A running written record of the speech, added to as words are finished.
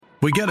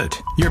We get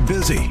it. You're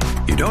busy.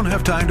 You don't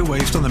have time to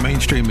waste on the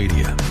mainstream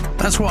media.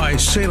 That's why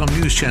Salem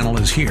News Channel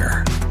is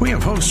here. We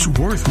have hosts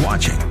worth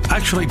watching,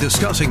 actually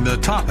discussing the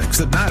topics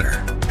that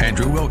matter.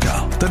 Andrew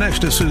Wilkow,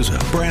 Dinesh D'Souza,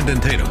 Brandon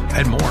Tatum,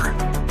 and more.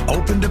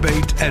 Open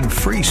debate and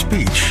free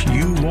speech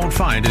you won't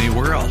find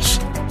anywhere else.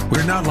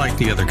 We're not like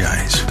the other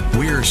guys.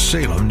 We're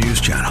Salem News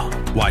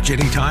Channel. Watch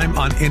anytime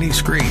on any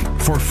screen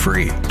for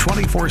free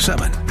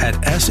 24/7 at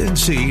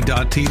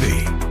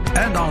snc.tv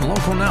and on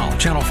Local Now,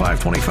 Channel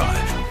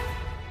 525.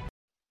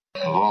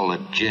 Of all the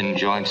gin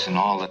joints in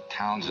all the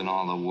towns in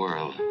all the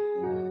world,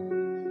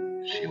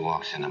 she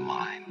walks into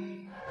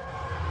mine.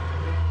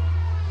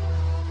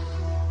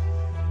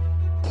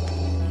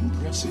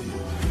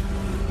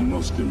 Impressive.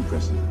 Most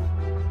impressive.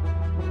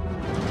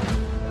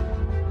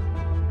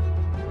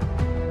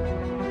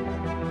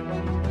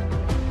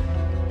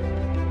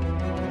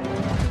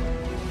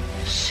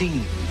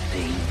 Seen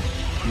things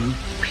you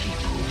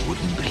people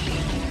wouldn't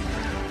believe.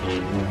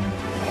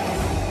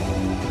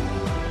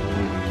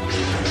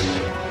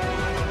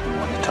 You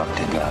want to talk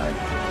to God?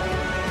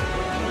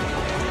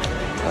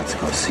 Let's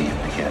go see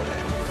him together.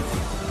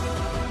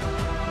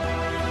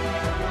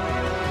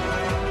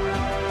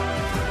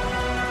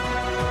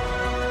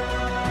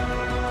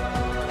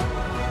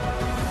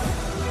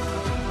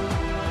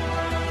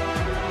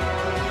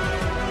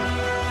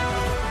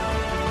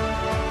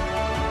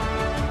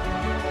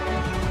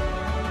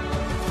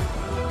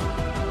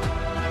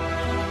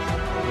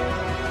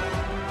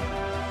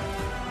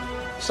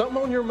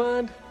 Something on your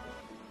mind?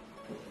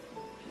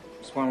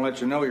 Just want to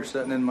let you know you're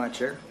sitting in my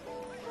chair.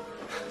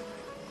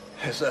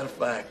 Is that a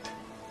fact?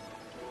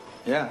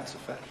 Yeah, it's a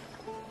fact.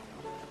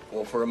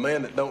 Well, for a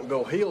man that don't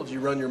go heeled, you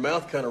run your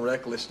mouth kind of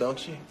reckless,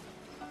 don't you?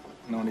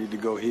 No need to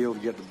go heel to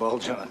get the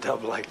bulge on a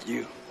tub like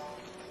you.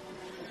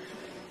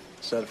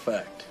 Is that a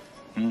fact?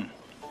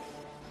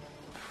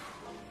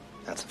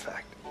 That's a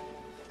fact.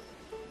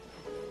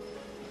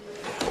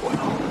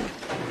 Well,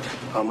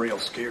 I'm real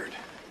scared.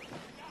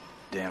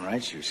 Damn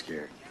right you're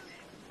scared.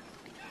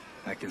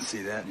 I can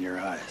see that in your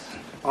eyes.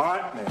 All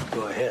right, man.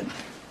 Go ahead.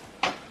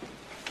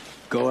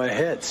 Go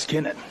ahead,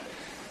 skin it.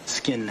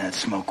 Skin that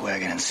smoke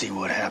wagon and see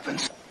what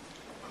happens.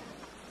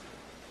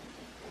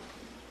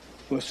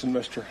 Listen,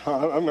 mister,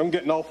 I'm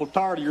getting awful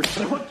tired of your...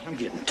 I'm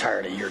getting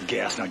tired of your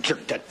gas. Now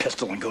jerk that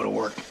pistol and go to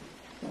work.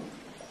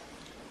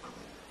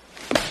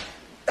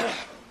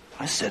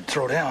 I said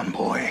throw down,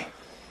 boy.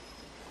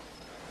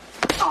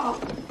 Oh.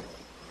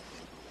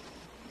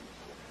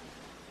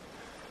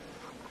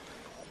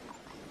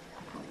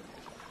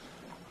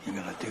 You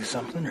gonna do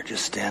something or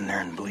just stand there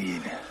and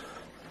bleed?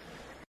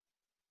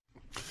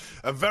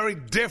 A very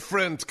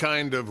different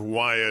kind of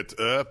Wyatt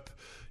Earp.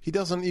 He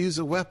doesn't use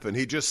a weapon.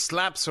 He just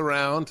slaps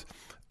around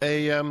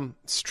a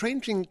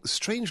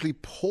strangely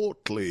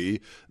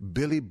portly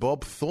Billy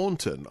Bob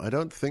Thornton. I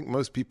don't think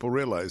most people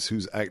realize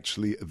who's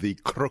actually the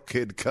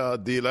crooked car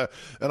dealer.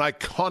 An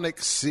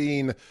iconic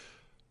scene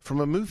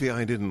from a movie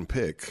I didn't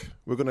pick.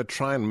 We're going to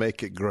try and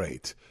make it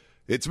great.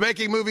 It's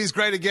making movies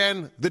great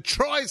again. The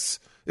choice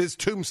is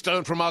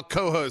Tombstone from our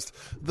co-host,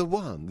 the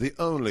one, the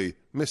only,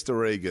 Mr.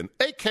 Reagan,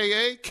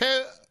 a.k.a.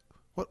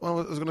 What I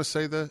was going to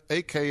say there?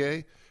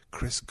 A.k.a.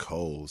 Chris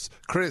Coles.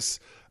 Chris,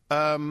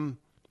 I'm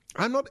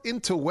not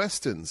into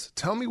Westerns.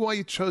 Tell me why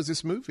you chose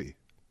this movie.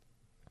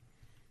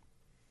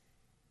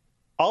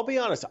 I'll be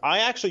honest.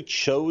 I actually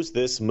chose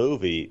this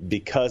movie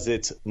because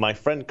it's my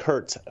friend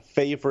Kurt's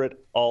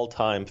favorite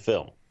all-time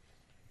film.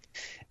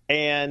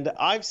 And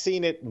I've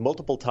seen it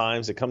multiple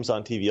times. It comes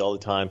on TV all the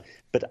time.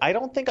 But I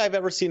don't think I've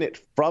ever seen it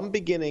from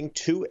beginning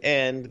to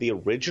end, the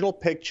original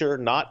picture,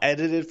 not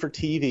edited for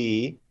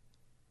TV.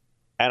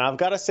 And I've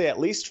got to say, at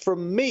least for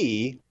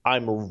me,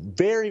 I'm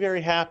very,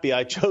 very happy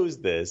I chose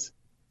this.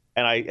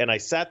 And I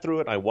sat through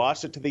it and I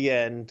watched it to the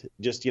end,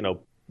 just,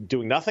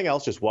 doing nothing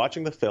else, just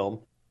watching the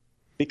film.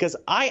 Because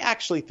I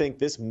actually think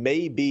this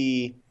may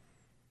be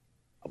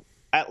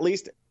at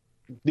least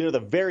near the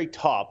very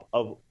top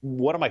of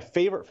one of my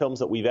favorite films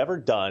that we've ever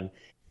done.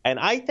 And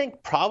I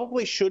think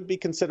probably should be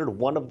considered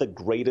one of the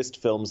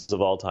greatest films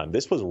of all time.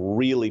 This was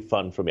really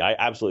fun for me. I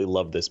absolutely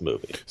love this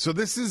movie. So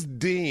this is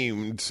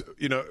deemed,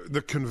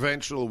 the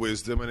conventional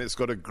wisdom, and it's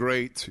got a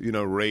great,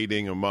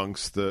 rating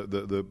amongst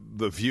the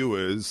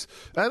viewers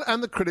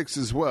and the critics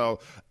as well,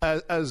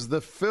 as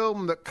the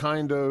film that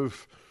kind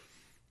of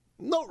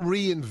not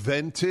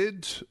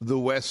reinvented the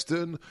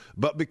Western,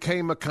 but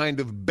became a kind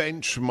of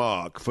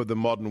benchmark for the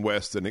modern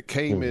Western. It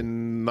came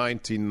in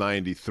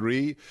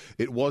 1993.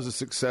 It was a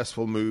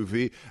successful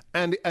movie,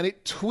 and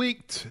it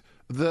tweaked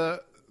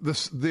the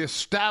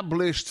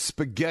established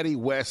spaghetti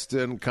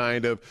Western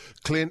kind of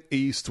Clint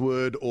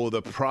Eastwood or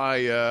the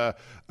prior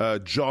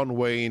John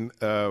Wayne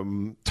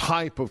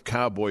type of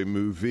cowboy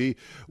movie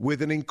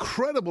with an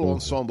incredible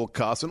ensemble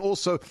cast. And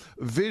also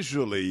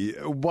visually,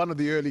 one of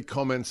the early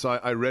comments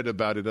I read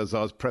about it as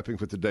I was prepping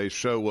for today's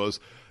show was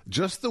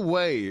just the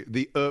way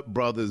the Earp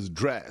brothers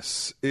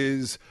dress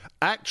is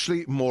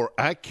actually more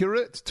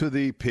accurate to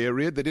the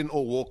period. They didn't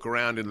all walk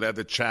around in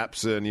leather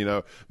chaps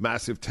and,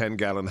 massive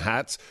 10-gallon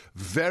hats.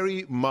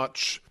 Very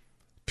much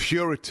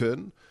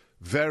Puritan,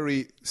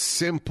 very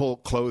simple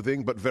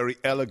clothing, but very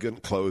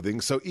elegant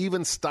clothing. So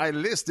even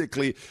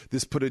stylistically,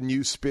 this put a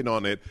new spin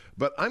on it.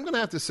 But I'm going to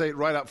have to say it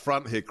right up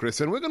front here, Chris,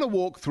 and we're going to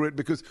walk through it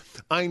because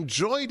I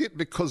enjoyed it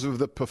because of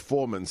the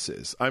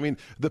performances. I mean,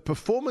 the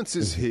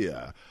performances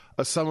here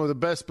are some of the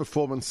best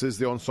performances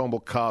the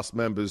ensemble cast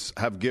members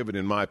have given,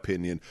 in my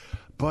opinion.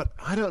 But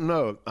I don't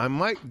know. I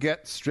might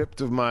get stripped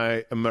of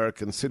my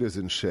American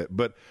citizenship,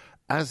 but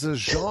as a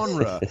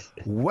genre,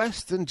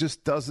 Western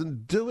just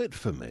doesn't do it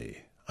for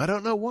me. I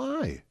don't know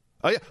why.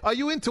 Are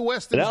you into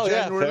Westerns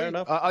generally? Fair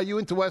enough. Are you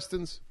into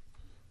Westerns?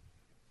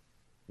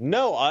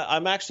 No,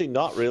 I'm actually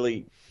not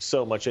really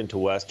so much into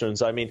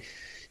Westerns. I mean,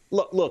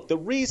 look, the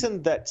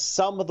reason that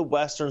some of the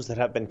Westerns that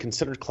have been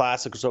considered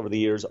classics over the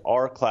years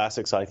are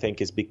classics, I think,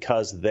 is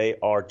because they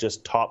are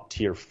just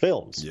top-tier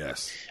films.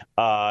 Yes.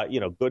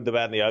 Good, the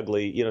Bad, and the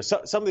Ugly.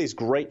 Some of these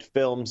great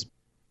films,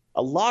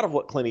 a lot of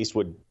what Clint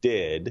Eastwood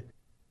did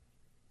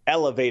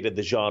elevated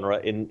the genre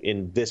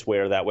in this way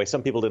or that way.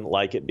 Some people didn't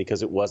like it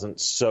because it wasn't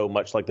so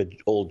much like the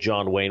old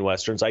John Wayne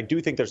Westerns. I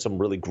do think there's some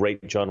really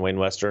great John Wayne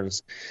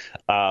Westerns.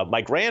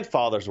 My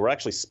grandfathers were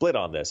actually split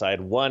on this. I had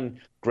one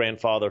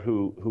grandfather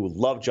who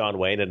loved John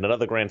Wayne and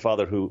another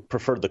grandfather who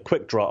preferred the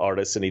quick draw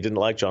artists, and he didn't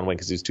like John Wayne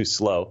because he was too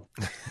slow.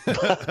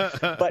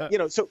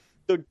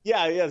 but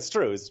yeah, it's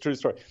true. It's a true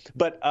story.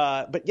 But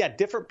yeah,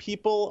 different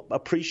people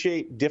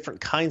appreciate different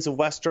kinds of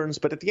Westerns.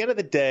 But at the end of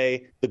the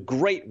day, the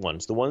great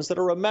ones, the ones that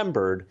are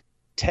remembered,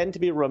 tend to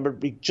be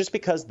remembered just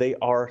because they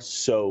are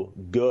so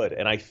good.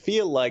 And I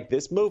feel like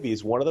this movie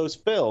is one of those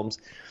films,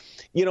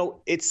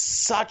 it's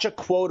such a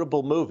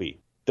quotable movie.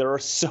 There are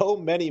so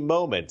many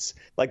moments.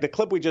 Like the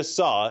clip we just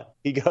saw,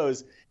 he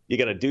goes, "You're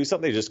going to do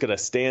something, you're just going to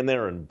stand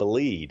there and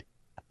bleed."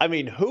 I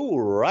mean, who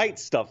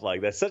writes stuff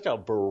like that? Such a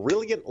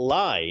brilliant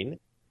line.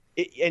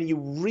 And you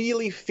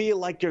really feel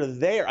like you're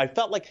there. I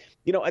felt like,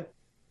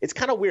 it's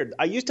kind of weird.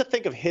 I used to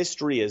think of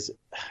history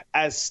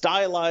as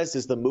stylized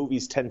as the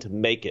movies tend to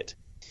make it.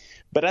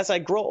 But as I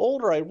grow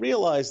older, I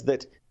realize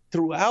that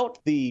throughout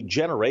the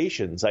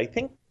generations,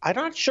 I'm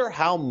not sure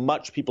how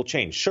much people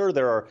change. Sure,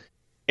 there are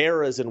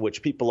eras in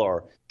which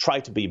people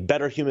try to be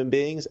better human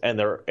beings, and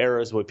there are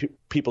eras where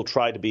people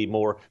try to be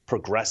more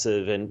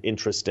progressive and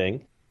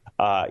interesting,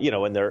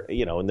 and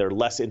they're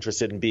less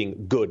interested in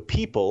being good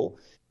people.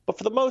 But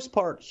for the most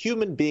part,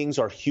 human beings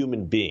are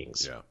human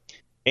beings. Yeah.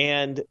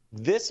 And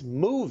this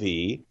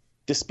movie,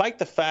 despite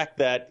the fact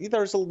that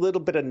there's a little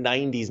bit of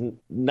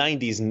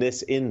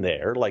 90s-ness in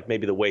there, like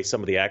maybe the way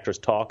some of the actors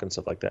talk and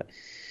stuff like that,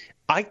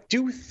 I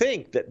do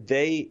think that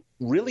they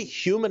really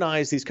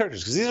humanize these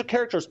characters, because these are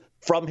characters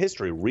from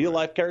history,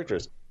 real-life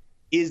characters.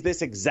 Is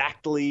this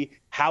exactly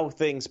how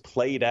things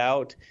played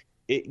out,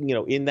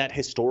 in that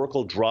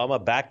historical drama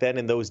back then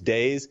in those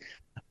days?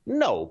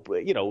 No,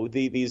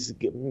 these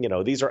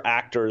are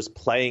actors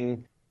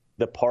playing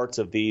the parts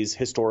of these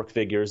historic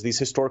figures. These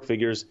historic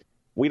figures,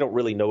 we don't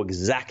really know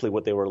exactly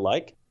what they were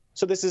like.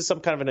 So this is some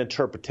kind of an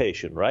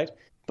interpretation, right?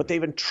 But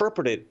they've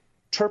interpreted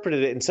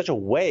it in such a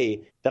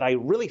way that I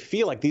really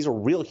feel like these are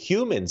real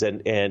humans,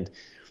 and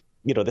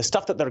the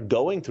stuff that they're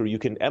going through, you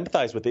can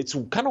empathize with. It's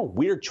kind of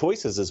weird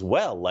choices as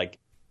well. Like,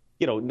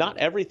 not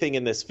everything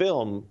in this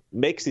film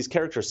makes these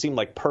characters seem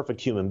like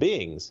perfect human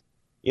beings.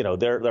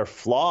 They're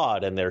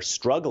flawed and they're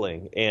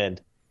struggling,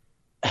 and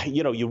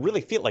you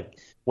really feel like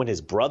when his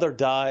brother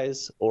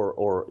dies,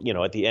 or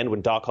at the end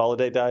when Doc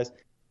Holliday dies,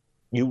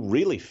 you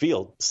really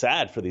feel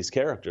sad for these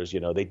characters.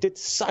 They did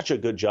such a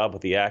good job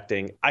with the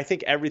acting. I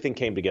think everything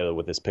came together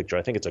with this picture.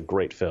 I think it's a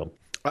great film.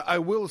 I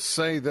will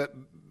say that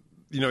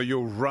you're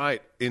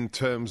right in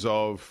terms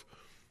of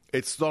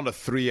it's not a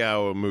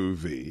 3-hour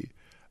movie.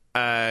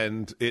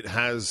 And it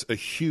has a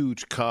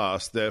huge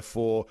cast,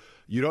 therefore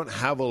you don't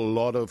have a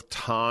lot of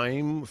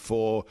time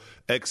for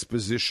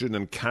exposition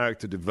and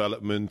character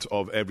development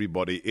of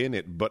everybody in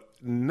it. But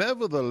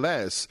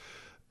nevertheless,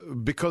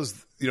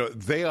 because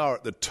they are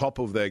at the top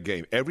of their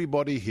game,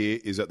 everybody here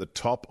is at the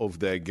top of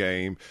their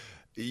game.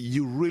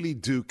 You really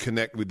do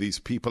connect with these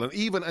people. And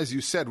even, as you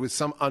said, with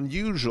some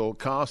unusual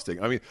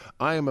casting. I mean,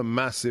 I am a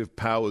massive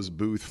Powers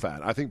Booth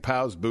fan. I think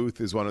Powers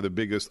Booth is one of the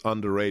biggest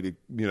underrated,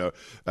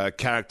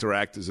 character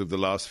actors of the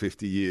last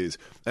 50 years.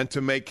 And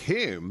to make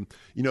him,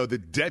 the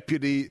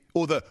deputy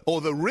or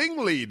the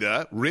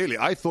ringleader, really,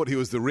 I thought he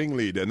was the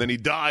ringleader. And then he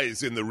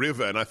dies in the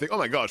river. And I think, oh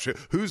my gosh,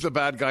 who's the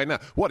bad guy now?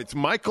 What, it's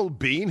Michael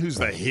Biehn, who's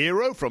the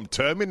hero from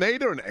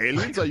Terminator and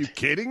Aliens? Are you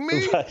kidding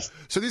me? Right.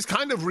 So these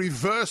kind of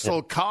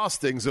reversal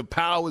castings of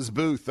Powers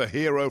Booth, the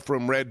hero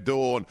from Red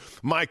Dawn,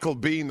 Michael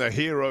Biehn, the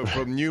hero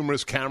from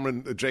numerous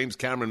James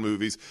Cameron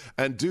movies.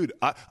 And dude,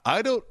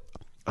 I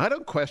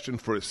don't question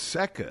for a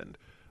second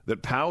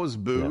that Powers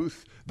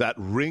Booth, that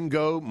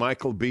Ringo,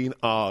 Michael Biehn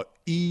are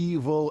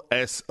evil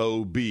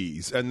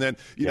SOBs. And then,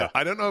 you know,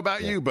 I don't know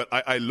about you, but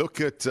I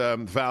look at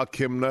Val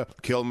Kilmer,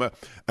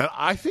 and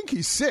I think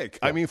he's sick.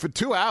 I mean, for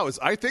 2 hours,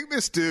 I think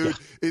this dude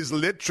is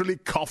literally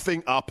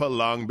coughing up a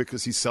lung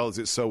because he sells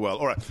it so well.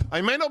 All right,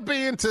 I may not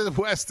be into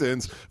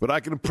Westerns, but I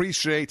can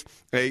appreciate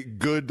a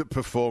good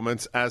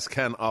performance, as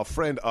can our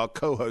friend, our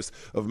co-host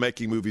of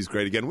Making Movies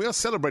Great Again. We are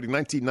celebrating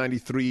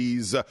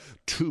 1993's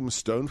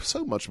Tombstone.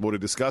 So much more to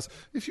discuss.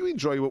 If you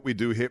enjoy what we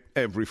do here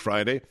every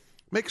Friday,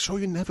 make sure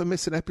you never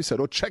miss an episode,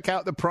 or check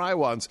out the prior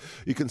ones.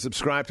 You can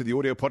subscribe to the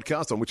audio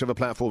podcast on whichever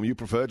platform you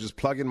prefer. Just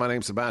plug in my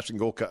name, Sebastian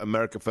Gorka,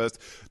 America First.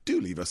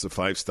 Do leave us a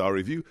 5-star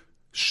review.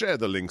 Share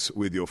the links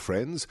with your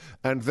friends.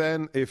 And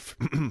then if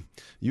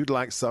you'd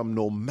like some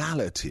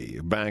normality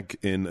back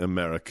in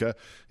America,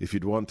 if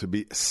you'd want to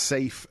be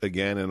safe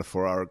again and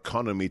for our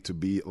economy to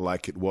be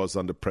like it was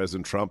under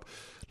President Trump,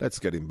 let's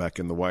get him back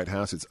in the White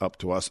House. It's up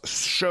to us.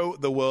 Show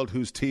the world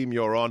whose team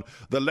you're on.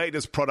 The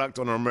latest product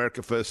on our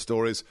America First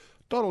stories: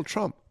 Donald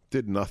Trump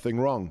did nothing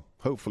wrong.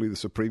 Hopefully the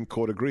Supreme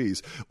Court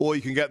agrees. Or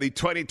you can get the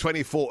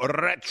 2024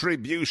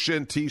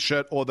 Retribution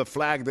T-shirt, or the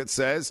flag that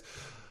says,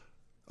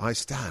 I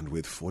stand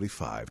with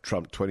 45,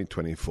 Trump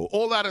 2024.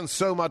 All that and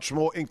so much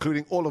more,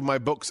 including all of my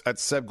books at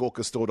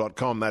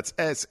sebgorkastore.com. That's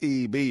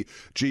SEBGORKA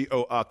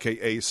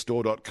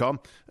store.com.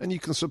 And you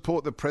can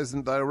support the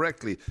president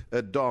directly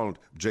at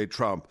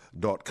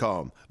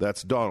donaldjtrump.com.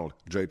 That's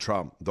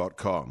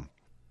donaldjtrump.com.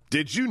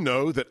 Did you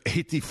know that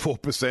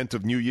 84%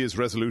 of New Year's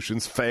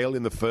resolutions fail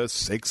in the first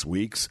 6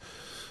 weeks?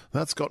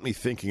 That's got me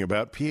thinking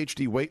about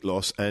PhD weight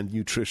loss and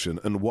nutrition,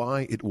 and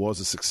why it was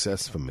a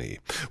success for me.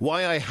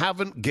 Why I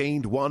haven't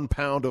gained 1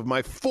 pound of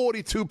my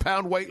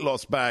 42-pound weight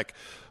loss back.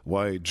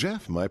 Why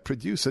Jeff, my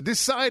producer,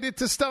 decided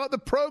to start the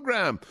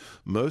program.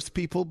 Most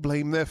people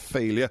blame their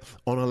failure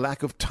on a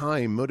lack of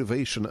time,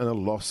 motivation, and a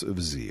loss of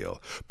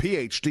zeal.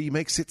 PhD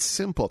makes it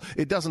simple.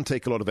 It doesn't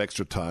take a lot of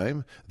extra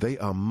time. They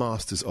are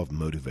masters of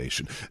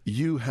motivation.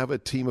 You have a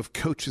team of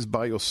coaches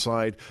by your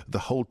side the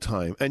whole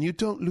time, and you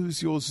don't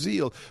lose your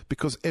zeal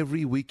because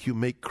every week you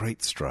make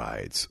great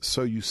strides,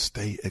 so you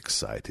stay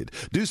excited.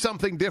 Do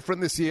something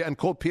different this year and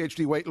call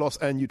PhD Weight Loss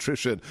and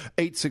Nutrition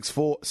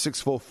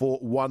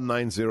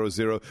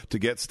 864-644-1900 to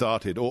get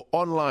started, or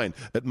online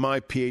at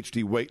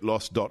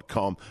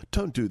myphdweightloss.com.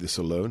 Don't do this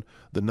alone.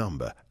 The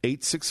number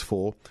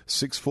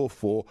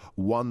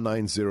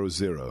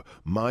 864-644-1900,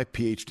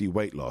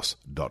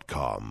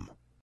 myphdweightloss.com.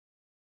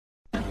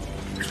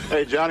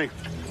 Hey, Johnny,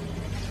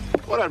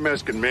 what that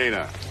Mexican mean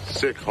a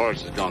sick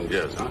horse is gonna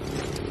give, huh?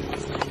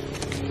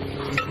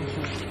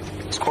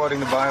 It's quoting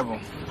the Bible.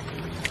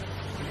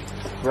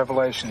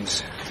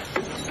 Revelations.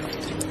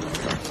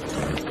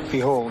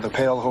 Behold, a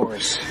pale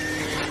horse.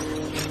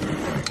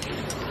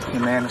 The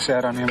man who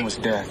sat on him was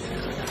death.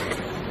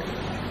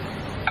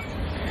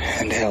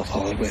 And hell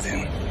followed with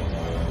him.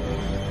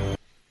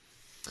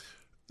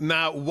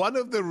 Now, one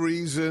of the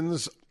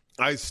reasons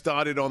I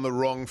started on the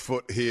wrong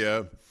foot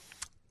here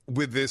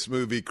with this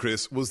movie,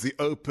 Chris, was the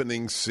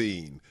opening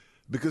scene.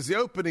 Because the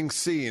opening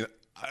scene,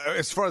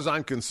 as far as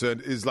I'm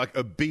concerned, is like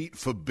a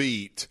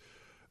beat-for-beat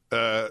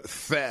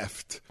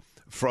theft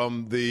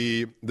from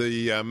the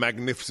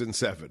Magnificent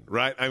Seven,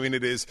 right? I mean,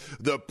 it is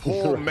the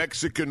poor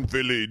Mexican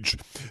village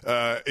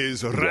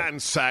is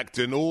ransacked,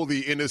 and all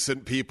the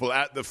innocent people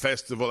at the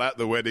festival, at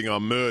the wedding, are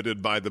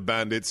murdered by the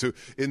bandits, who,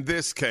 in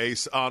this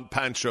case, aren't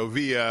Pancho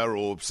Villa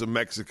or some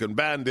Mexican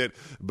bandit,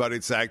 but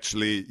it's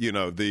actually, you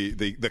know,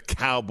 the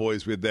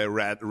cowboys with their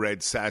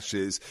red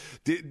sashes.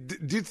 Do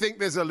you think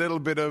there's a little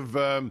bit of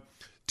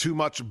too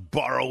much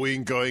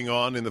borrowing going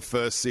on in the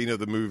first scene of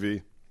the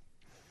movie?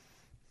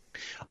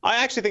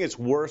 I actually think it's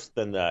worse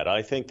than that.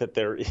 I think that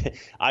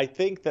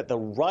the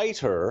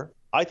writer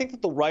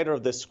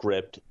of this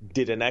script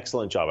did an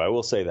excellent job. I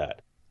will say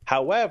that.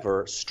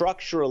 However,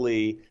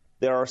 structurally,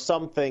 there are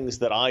some things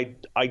that I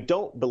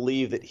don't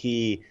believe that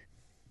he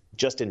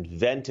just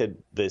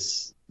invented the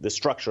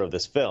structure of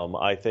this film.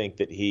 I think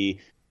that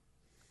he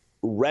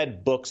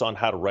read books on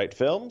how to write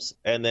films,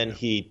 and then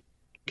he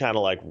kind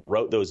of like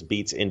wrote those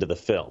beats into the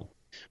film,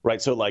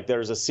 right? So like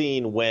there's a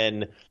scene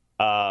when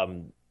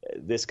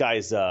this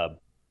guy's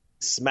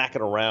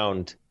smacking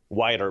around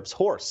Wyatt Earp's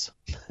horse.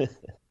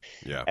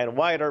 Yeah. And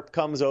Wyatt Earp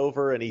comes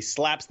over and he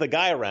slaps the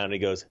guy around and he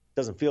goes,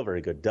 doesn't feel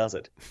very good, does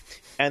it?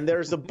 And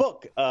there's a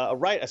book, a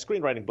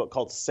screenwriting book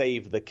called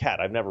Save the Cat.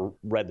 I've never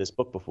read this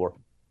book before,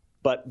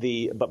 but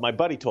my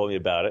buddy told me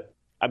about it.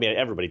 I mean,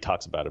 everybody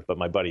talks about it, but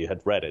my buddy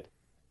had read it.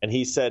 And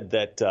he said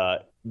that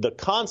the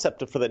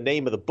concept for the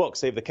name of the book,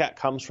 Save the Cat,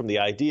 comes from the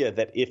idea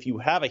that if you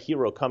have a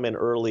hero come in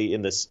early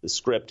in this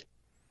script,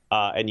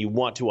 and you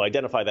want to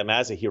identify them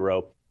as a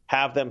hero,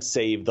 have them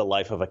save the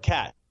life of a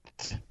cat,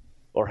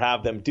 or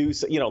have them do,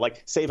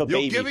 like save a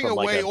baby. You're giving from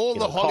away like all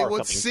the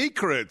Hollywood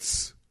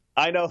secrets.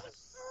 I know.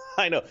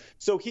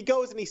 So he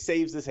goes and he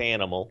saves this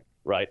animal,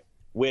 right?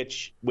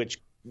 Which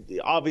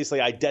obviously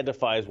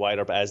identifies Wyatt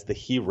Earp as the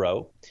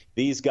hero.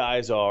 These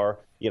guys are,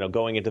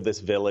 going into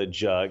this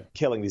village,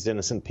 killing these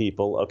innocent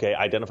people. Okay,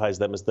 identifies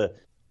them as the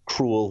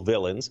cruel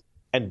villains.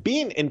 And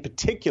Bean, in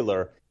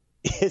particular,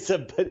 he's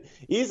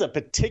a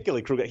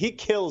particularly cruel guy. He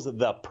kills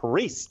the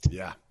priest.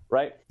 Yeah.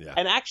 Right? Yeah.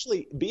 And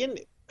actually,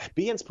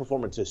 Behan's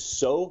performance is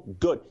so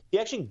good. He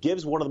actually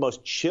gives one of the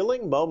most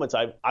chilling moments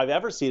I've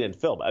ever seen in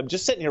film. I'm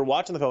just sitting here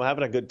watching the film,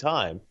 having a good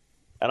time,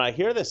 and I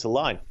hear this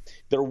line.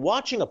 They're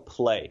watching a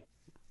play,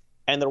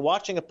 and they're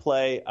watching a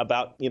play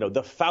about,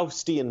 the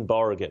Faustian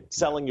bargain,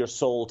 selling your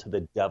soul to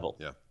the devil.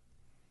 Yeah.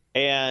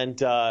 And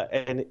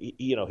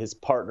his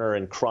partner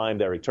in crime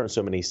there, he turns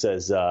to him and he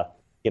says,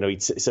 he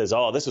says,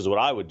 "Oh, this is what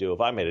I would do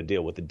if I made a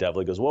deal with the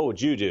devil." He goes, "What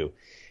would you do?"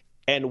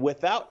 And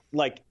without,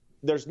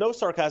 there's no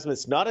sarcasm.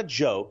 It's not a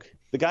joke.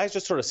 The guy's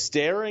just sort of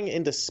staring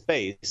into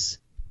space,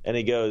 and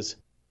he goes,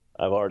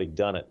 "I've already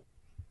done it."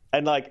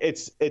 And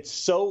it's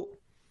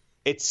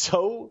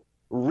so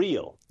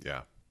real.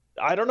 Yeah.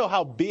 I don't know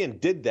how Behan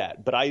did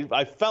that, but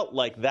I felt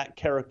like that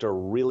character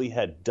really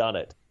had done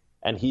it,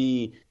 and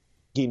he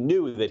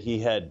knew that he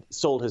had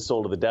sold his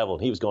soul to the devil,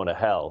 and he was going to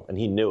hell, and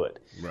he knew it.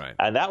 Right.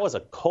 And that was a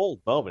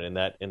cold moment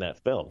in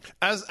that film.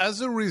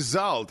 As a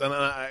result, and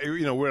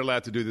we're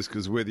allowed to do this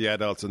because we're the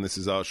adults and this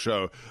is our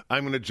show.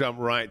 I'm going to jump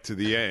right to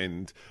the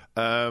end.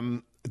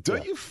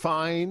 Don't you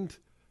find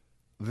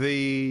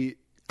the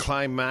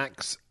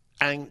climax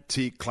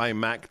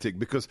anticlimactic?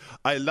 Because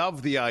I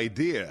love the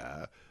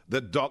idea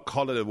that Doc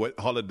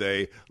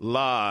Holliday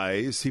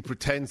lies. He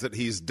pretends that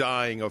he's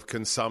dying of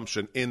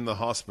consumption in the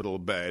hospital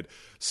bed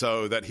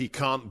so that he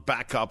can't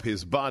back up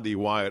his buddy,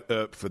 Wyatt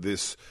Earp, for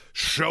this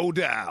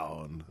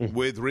showdown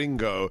with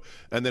Ringo.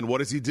 And then what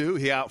does he do?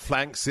 He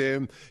outflanks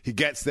him. He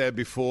gets there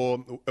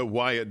before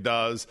Wyatt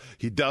does.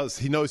 He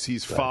knows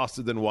he's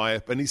faster than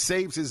Wyatt, and he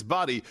saves his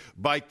buddy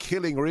by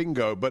killing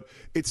Ringo. But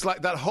it's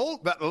like that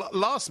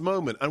last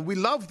moment, and we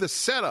love the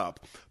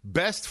setup.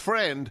 Best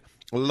friend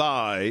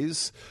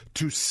lies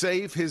to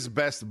save his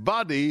best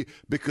buddy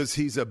because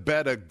he's a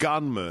better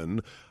gunman.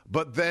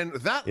 But then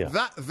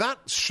that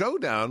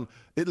showdown,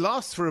 it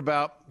lasts for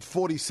about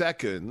 40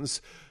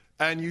 seconds,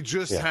 and you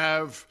just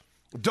have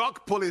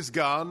Doc pull his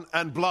gun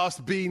and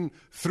blast Bean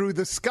through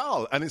the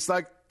skull. And it's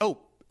like,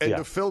 end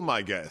of film,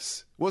 I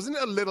guess. Wasn't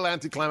it a little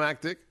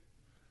anticlimactic?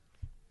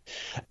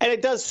 And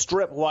it does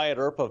strip Wyatt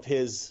Earp of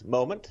his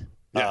moment,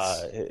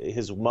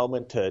 his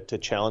moment to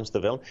challenge the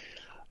villain.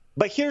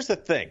 But here's the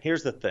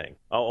thing.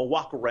 I'll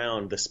walk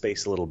around the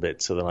space a little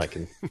bit so that I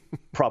can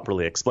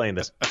properly explain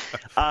this. He's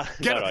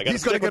got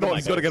to get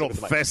all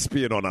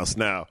thespian on us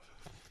now.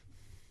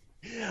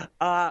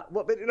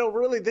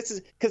 Really,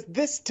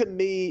 this to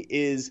me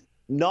is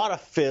not a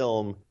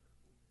film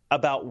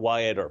about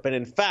Wyatt Earp. And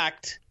in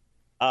fact,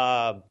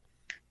 the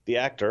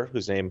actor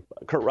whose name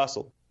Kurt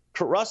Russell,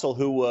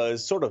 who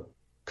was sort of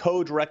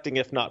co-directing,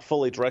 if not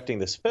fully directing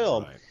this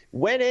film,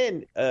 went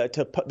in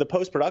to the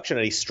post-production,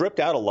 and he stripped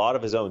out a lot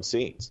of his own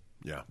scenes.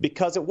 Yeah.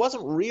 Because it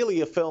wasn't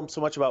really a film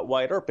so much about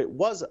Wyatt Earp. It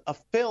was a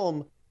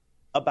film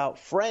about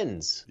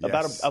friends,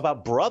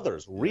 about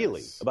brothers,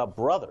 really, about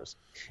brothers.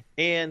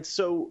 And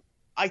so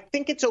I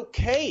think it's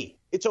okay.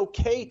 It's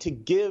okay to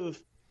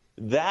give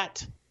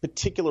that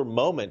particular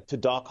moment to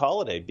Doc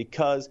Holliday,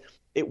 because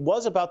it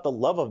was about the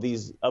love of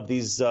these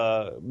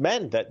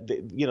men that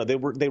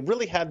they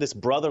really had this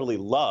brotherly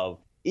love,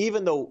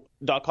 even though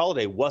Doc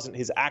Holliday wasn't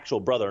his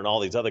actual brother and all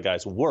these other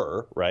guys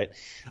were, right?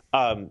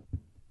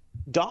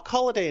 Doc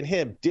Holliday and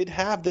him did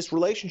have this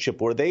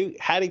relationship where they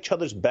had each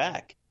other's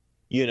back.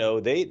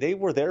 They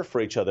were there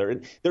for each other.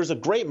 And there's a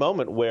great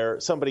moment where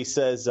somebody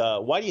says,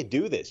 "Why do you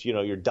do this?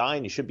 You're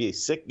dying. You should be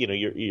sick.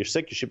 You're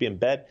sick. You should be in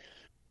bed."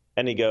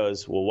 And he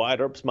goes, "Well,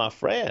 Wyatt Earp's my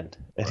friend."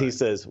 And he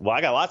says, "Well,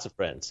 I got lots of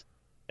friends."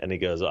 And he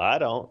goes, "Well, I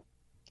don't."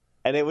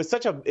 And it's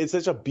such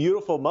a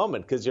beautiful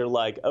moment, because you're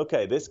like,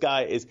 okay, this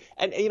guy is,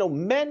 and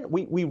men,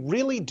 we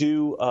really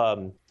do.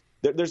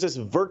 There's this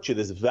virtue,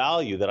 this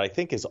value that I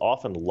think is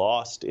often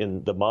lost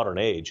in the modern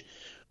age,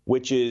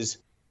 which is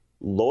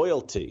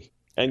loyalty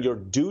and your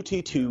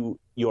duty to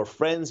your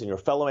friends and your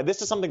fellow men.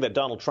 This is something that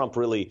Donald Trump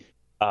really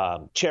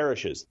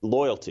cherishes,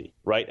 loyalty,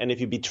 right? And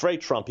if you betray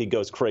Trump, he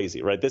goes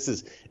crazy, right?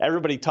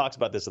 Everybody talks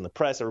about this in the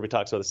press. Everybody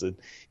talks about this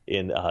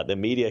in the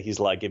media. He's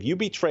like, if you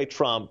betray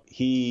Trump,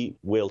 he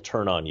will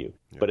turn on you.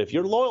 Yeah. But if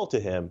you're loyal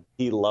to him,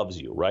 he loves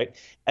you, right?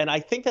 And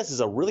I think this is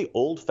a really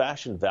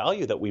old-fashioned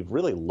value that we've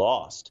really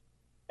lost.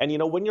 And,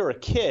 when you're a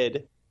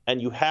kid and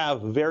you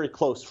have very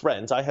close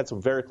friends, I had some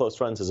very close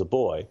friends as a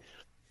boy.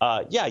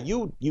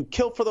 You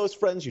kill for those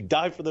friends, you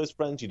die for those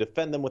friends, you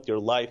defend them with your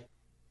life.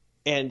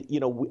 And,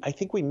 I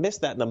think we miss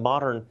that in the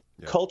modern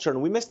culture,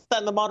 and we miss that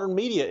in the modern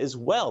media as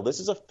well. This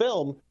is a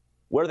film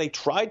where I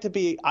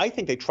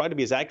think they tried to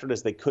be as accurate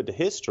as they could to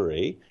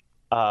history.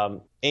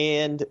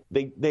 And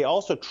they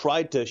also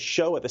tried to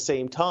show at the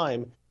same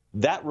time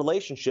that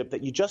relationship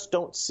that you just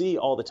don't see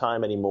all the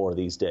time anymore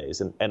these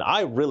days. And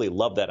I really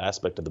love that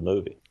aspect of the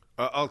movie.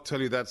 I'll tell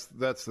you, that's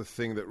the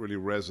thing that really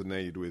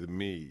resonated with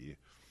me.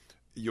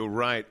 You're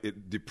right,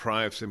 it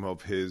deprives him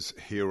of his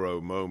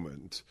hero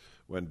moment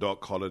when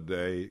Doc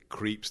Holliday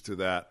creeps to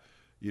that,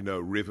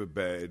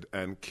 riverbed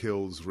and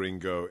kills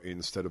Ringo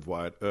instead of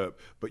Wyatt Earp.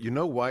 But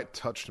why it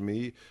touched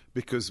me?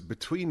 Because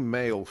between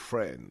male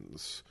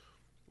friends,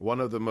 one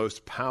of the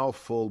most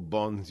powerful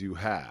bonds you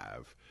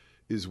have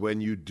is when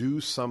you do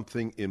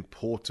something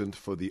important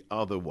for the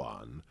other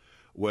one,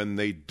 when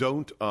they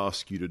don't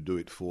ask you to do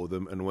it for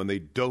them, and when they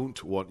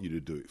don't want you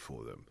to do it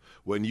for them.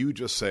 When you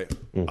just say,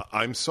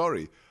 I'm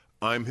sorry,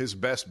 I'm his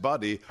best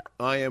buddy,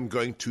 I am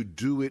going to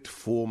do it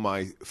for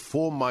my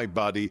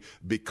buddy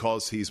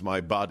because he's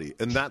my buddy.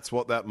 And that's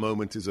what that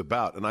moment is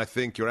about. And I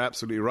think you're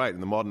absolutely right. In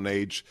the modern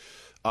age,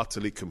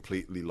 utterly,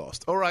 completely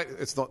lost. All right,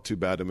 it's not too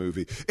bad a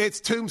movie. It's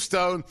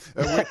Tombstone,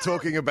 and we're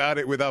talking about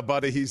it with our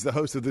buddy. He's the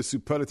host of the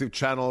Superlative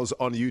Channels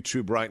on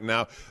YouTube right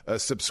now.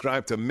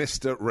 Subscribe to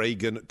Mr.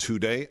 Reagan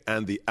Today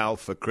and the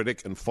Alpha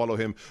Critic, and follow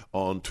him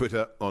on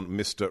Twitter on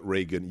Mr.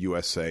 Reagan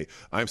USA.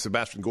 I'm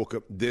Sebastian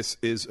Gorka. This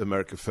is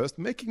America First,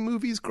 making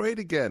movies great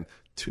again.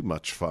 Too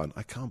much fun.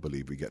 I can't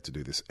believe we get to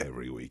do this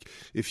every week.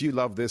 If you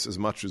love this as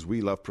much as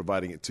we love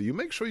providing it to you,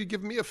 make sure you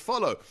give me a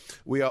follow.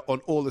 We are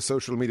on all the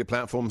social media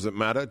platforms that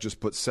matter. Just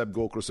put Seb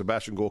Gorka or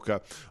Sebastian Gorka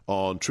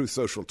on Truth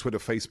Social, Twitter,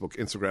 Facebook,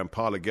 Instagram,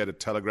 Parler, Get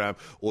It, Telegram,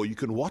 or you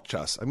can watch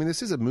us. I mean,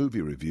 this is a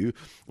movie review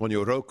on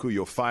your Roku,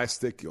 your Fire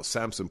Stick, your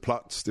Samsung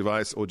Plus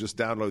device, or just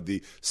download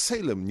the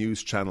Salem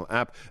News Channel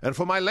app. And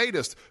for my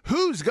latest,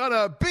 who's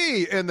gonna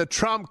be in the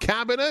Trump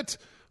cabinet?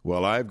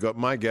 Well, I've got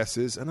my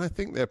guesses, and I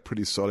think they're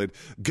pretty solid.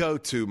 Go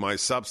to my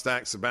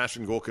Substack,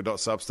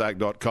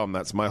 sebastiangorka.substack.com.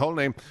 That's my whole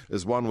name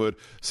is one word,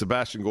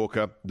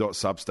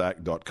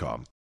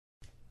 sebastiangorka.substack.com.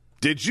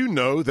 Did you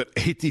know that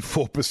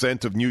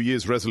 84% of New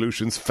Year's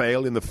resolutions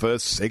fail in the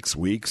first 6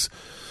 weeks?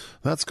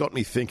 That's got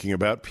me thinking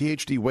about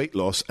PhD weight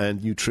loss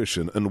and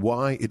nutrition and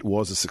why it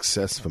was a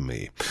success for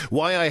me.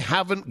 Why I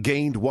haven't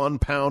gained 1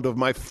 pound of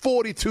my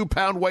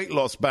 42-pound weight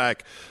loss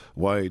back.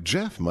 Why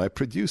Jeff, my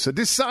producer,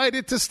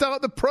 decided to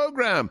start the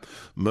program.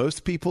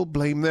 Most people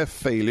blame their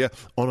failure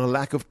on a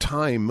lack of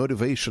time,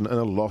 motivation, and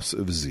a loss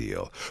of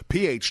zeal.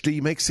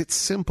 PhD makes it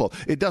simple.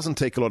 It doesn't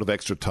take a lot of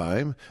extra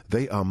time.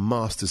 They are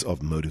masters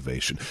of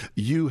motivation.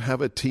 You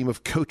have a team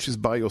of coaches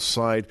by your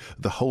side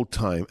the whole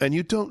time, and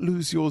you don't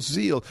lose your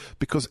zeal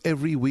because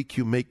every week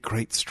you make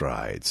great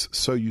strides,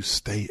 so you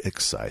stay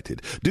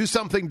excited. Do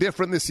something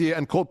different this year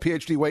and call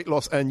PhD Weight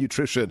Loss and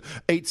Nutrition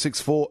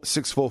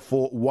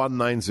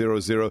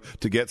 864-644-1900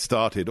 to get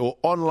started, or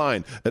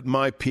online at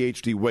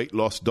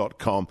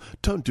myphdweightloss.com.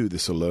 Don't do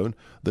this alone.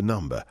 The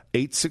number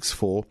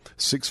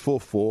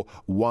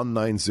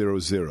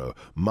 864-644-1900,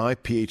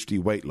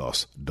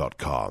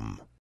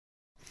 myphdweightloss.com.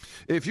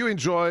 If you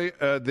enjoy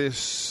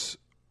this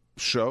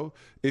show,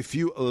 if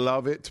you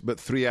love it, but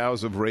 3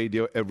 hours of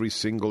radio every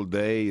single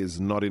day is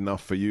not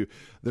enough for you,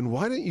 then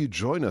why don't you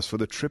join us for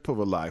the trip of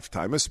a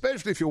lifetime,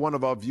 especially if you're one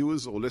of our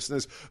viewers or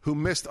listeners who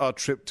missed our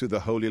trip to the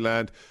Holy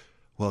Land.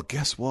 Well,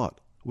 guess what?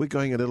 We're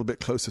going a little bit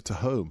closer to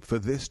home for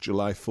this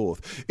July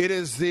 4th. It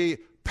is the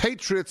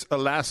Patriots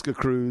Alaska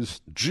Cruise,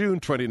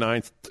 June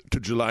 29th to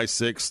July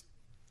 6th.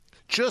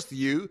 Just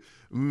you,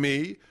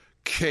 me,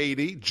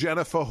 Katie,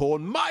 Jennifer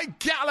Horn, Mike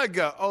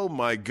Gallagher, oh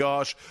my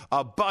gosh,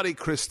 our buddy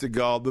Chris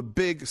DeGaulle, the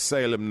big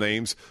Salem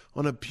names,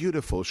 on a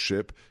beautiful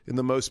ship in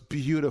the most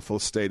beautiful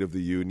state of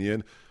the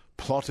Union,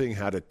 plotting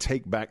how to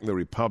take back the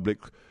Republic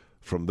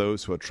from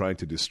those who are trying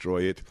to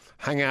destroy it,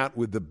 hang out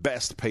with the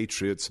best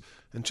patriots,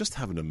 and just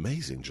have an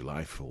amazing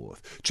July 4th.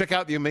 Check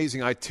out the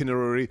amazing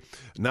itinerary.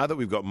 Now that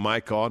we've got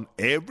Mike on,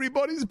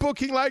 everybody's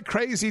booking like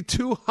crazy.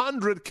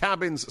 200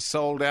 cabins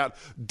sold out.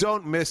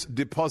 Don't miss.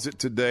 Deposit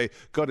today.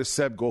 Go to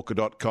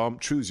sebgorka.com.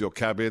 Choose your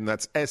cabin.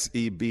 That's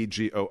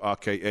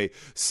SEBGORKA,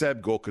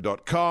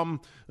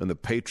 sebgorka.com, and the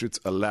Patriots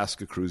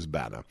Alaska Cruise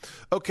banner.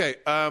 Okay,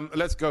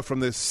 let's go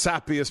from the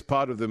sappiest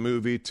part of the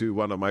movie to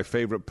one of my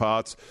favorite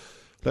parts.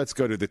 Let's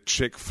go to the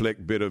chick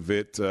flick bit of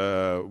it.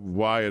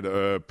 Wyatt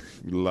Earp,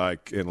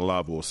 like in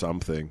love or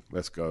something.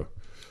 Let's go.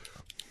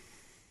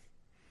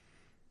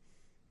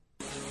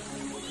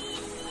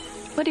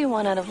 What do you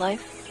want out of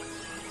life?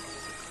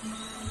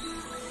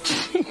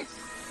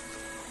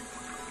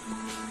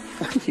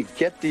 Where do you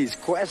get these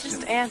questions?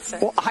 Just answer.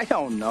 Well, I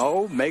don't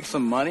know. Make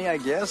some money, I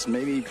guess.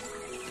 Maybe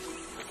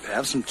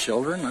have some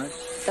children.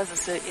 Doesn't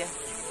suit you.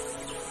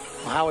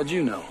 Well, how would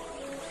you know?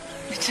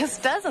 It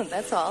just doesn't,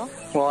 that's all.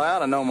 Well, I ought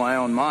to know my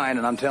own mind,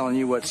 and I'm telling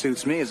you what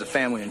suits me is a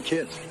family and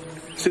kids.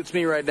 Suits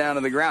me right down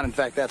to the ground. In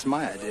fact, that's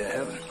my idea of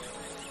heaven.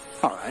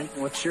 All right,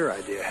 what's your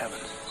idea of heaven?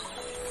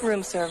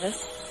 Room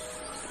service.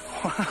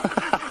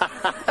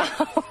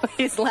 Oh,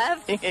 he's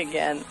laughing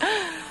again.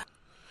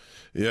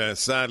 Yeah,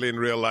 sadly in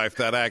real life,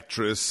 that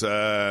actress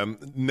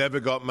never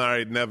got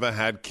married, never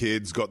had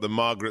kids, got the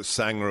Margaret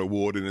Sanger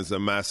Award, and is a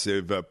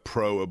massive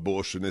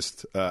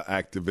pro-abortionist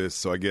activist.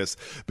 So I guess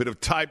a bit of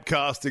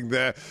typecasting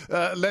there.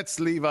 Let's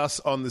leave us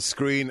on the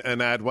screen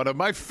and add one of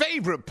my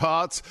favorite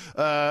parts.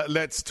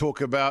 Let's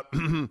talk about,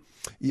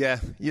 yeah,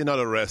 you're not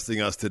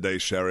arresting us today,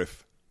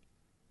 Sheriff.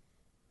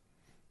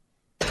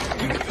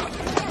 I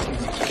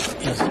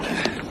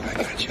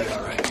got you,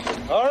 all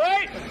right. All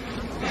right.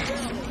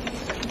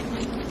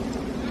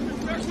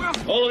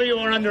 All of you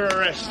are under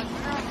arrest.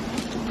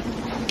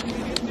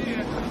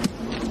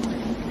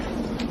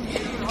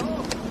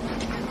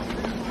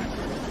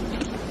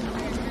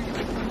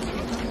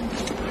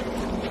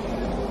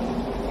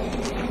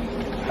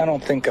 I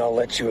don't think I'll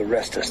let you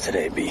arrest us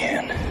today,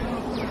 Behan.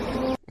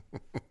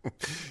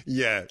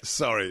 Yeah,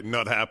 sorry,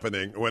 not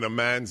happening. When a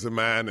man's a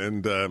man,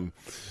 and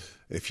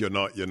if you're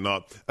not, you're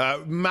not.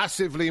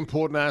 Massively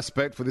important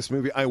aspect for this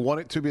movie. I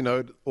want it to be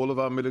noted, all of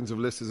our millions of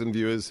listeners and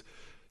viewers,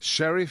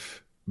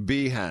 Sheriff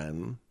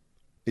Behan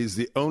is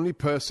the only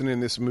person in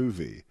this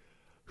movie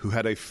who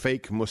had a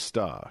fake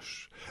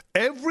mustache.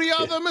 Every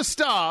other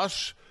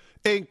mustache,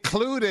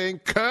 including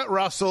Kurt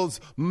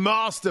Russell's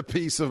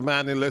masterpiece of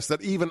manliness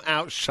that even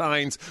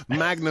outshines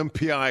Magnum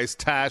PI's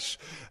Tash,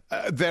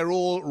 they're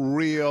all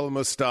real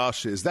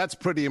mustaches. That's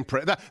pretty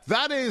impressive.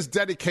 That is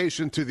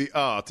dedication to the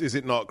art, is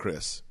it not,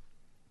 Chris?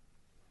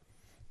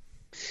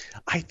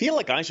 I feel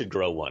like I should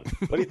grow one.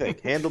 What do you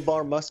think?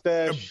 Handlebar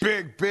mustache?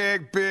 A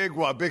big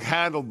one. Big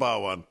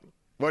handlebar one.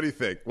 What do you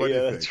think?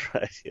 That's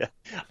right. Yeah.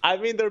 I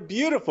mean, they're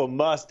beautiful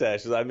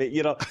mustaches. I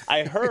mean,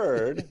 I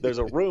heard there's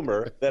a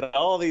rumor that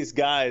all these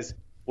guys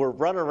were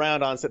running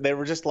around on set. They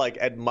were just like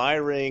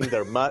admiring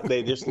their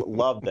they just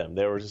loved them.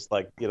 They were just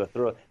like,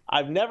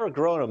 I've never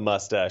grown a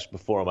mustache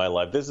before in my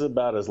life. This is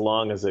about as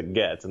long as it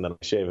gets, and then I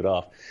shave it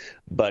off.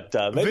 But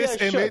maybe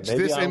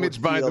this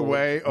image, by the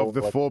way, of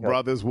the four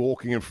brothers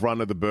walking in front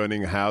of the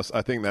burning house,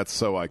 I think that's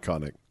so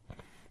iconic.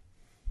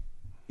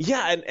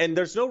 Yeah, and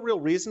there's no real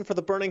reason for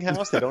the burning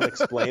house. They don't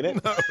explain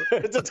it. No.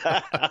 It's a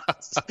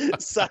house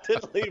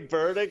suddenly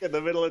burning in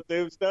the middle of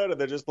Tombstone, and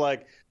they're just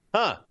like,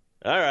 huh,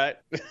 all right.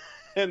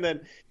 And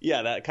then,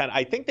 that kind of,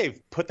 I think they've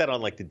put that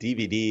on like the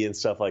DVD and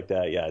stuff like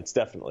that. Yeah, it's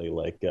definitely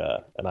like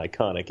an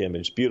iconic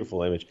image,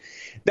 beautiful image.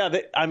 Now,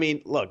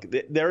 look,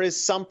 there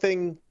is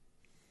something.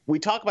 We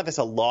talk about this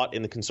a lot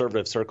in the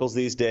conservative circles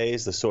these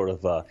days, the sort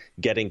of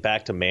getting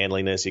back to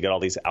manliness. You got all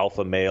these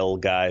alpha male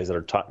guys that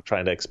are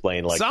trying to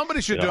explain, like, somebody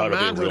should do a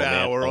manhood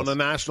hour on a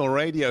national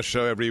radio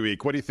show every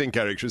week. What do you think,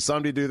 Eric? Should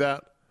somebody do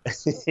that? I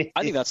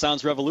think that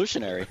sounds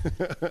revolutionary.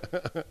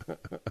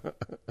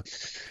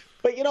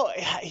 But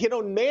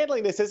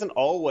manliness isn't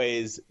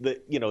always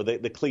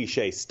the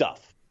cliche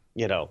stuff.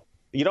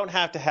 You don't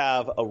have to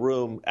have a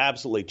room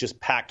absolutely just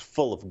packed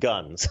full of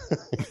guns.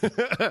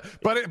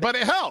 but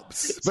it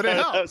helps. But it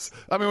helps.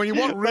 I mean, when you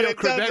want real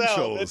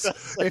credentials,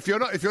 if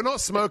you're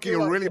not smoking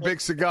a really big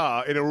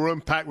cigar in a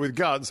room packed with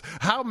guns,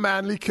 how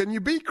manly can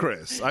you be,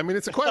 Chris? I mean,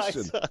 it's a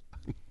question.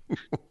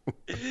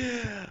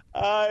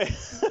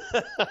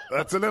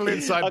 That's a little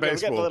inside baseball. We're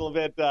getting a little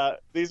bit.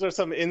 These are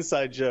some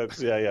inside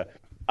jokes. Yeah.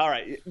 All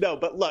right. No,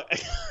 but look.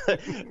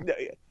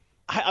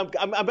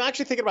 I'm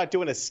actually thinking about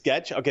doing a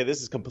sketch. Okay,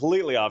 this is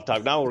completely off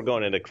topic. Now we're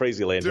going into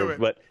crazy land here.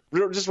 But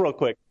just real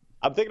quick,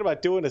 I'm thinking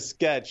about doing a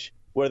sketch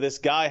where this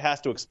guy has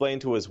to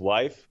explain to his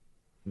wife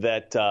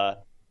that, like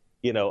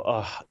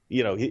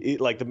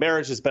the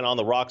marriage has been on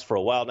the rocks for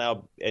a while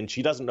now, and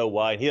she doesn't know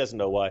why, and he doesn't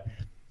know why.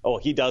 Oh,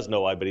 he does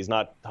know why, but he's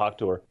not talked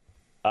to her.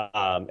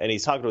 And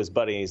he's talking to his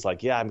buddy, and he's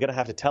like, yeah, I'm going to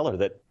have to tell her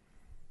that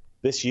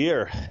this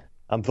year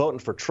I'm voting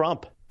for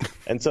Trump.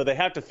 And so they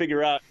have to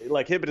figure out,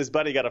 like, him and his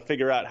buddy got to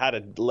figure out how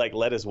to, like,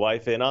 let his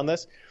wife in on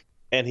this.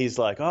 And he's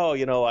like, oh,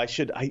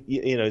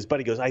 his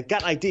buddy goes, I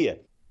got an idea.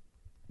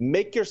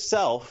 Make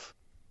yourself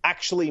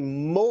actually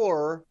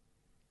more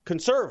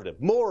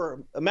conservative,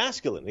 more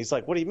masculine. He's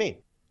like, what do you mean?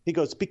 He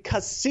goes,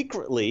 because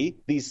secretly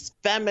these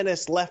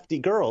feminist lefty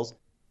girls,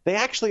 they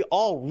actually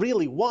all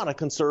really want a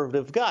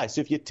conservative guy.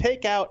 So if you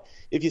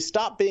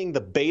stop being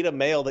the beta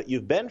male that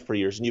you've been for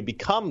years and you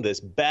become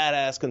this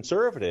badass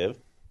conservative,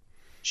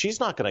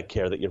 she's not going to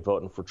care that you're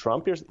voting for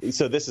Trump.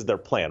 So this is their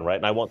plan, right?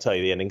 And I won't tell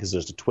you the ending because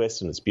there's a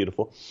twist and it's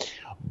beautiful.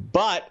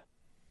 But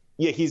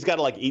yeah, he's got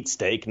to like eat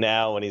steak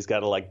now, and he's got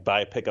to like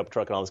buy a pickup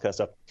truck and all this kind of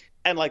stuff.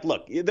 And like,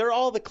 look, there are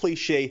all the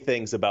cliche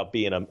things about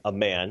being a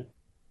man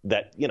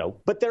that,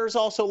 but there's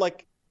also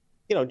like,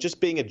 just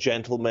being a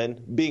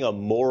gentleman, being a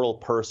moral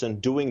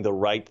person, doing the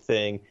right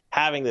thing,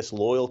 having this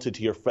loyalty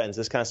to your friends,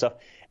 this kind of stuff.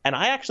 And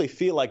I actually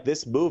feel like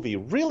this movie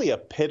really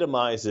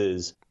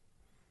epitomizes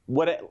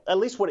at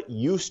least what it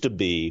used to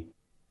be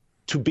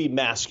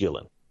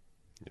masculine.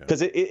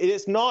 Because it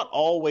is not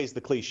always the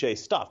cliche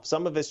stuff.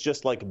 Some of it's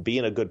just like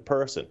being a good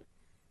person.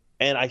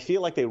 And I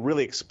feel like they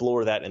really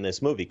explore that in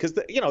this movie. Because,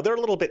 they're a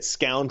little bit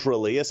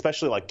scoundrelly,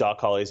 especially like Doc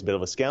Holliday is a bit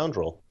of a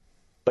scoundrel.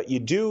 But you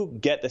do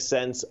get the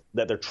sense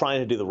that they're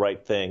trying to do the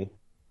right thing,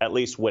 at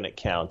least when it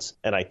counts.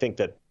 And I think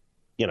that,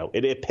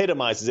 it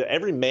epitomizes it.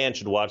 Every man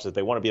should watch it. If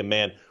they want to be a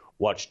man,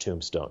 watch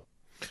Tombstone.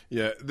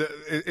 Yeah,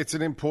 it's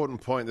an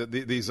important point that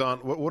these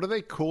aren't. What are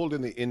they called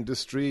in the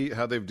industry?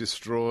 How they've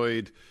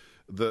destroyed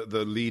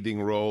the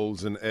leading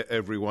roles, and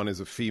everyone is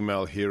a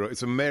female hero.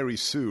 It's a Mary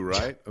Sue,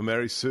 right? A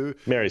Mary Sue.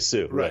 Mary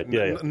Sue, right?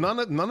 Yeah. None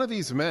of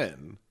these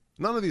men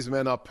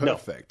are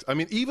perfect. No. I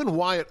mean, even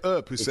Wyatt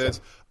Earp, who says,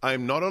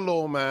 "I'm not a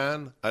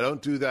lawman. I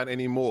don't do that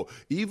anymore."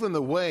 Even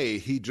the way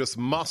he just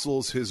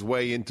muscles his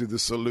way into the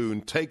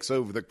saloon, takes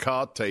over the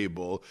card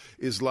table,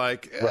 is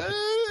like. Right.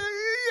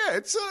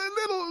 It's a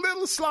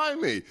little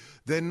slimy.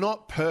 They're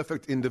not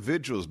perfect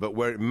individuals, but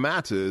where it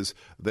matters,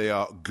 they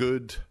are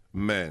good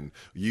men.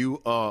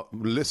 You are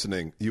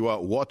listening, you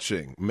are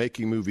watching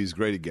Making Movies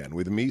Great Again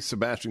with me,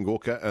 Sebastian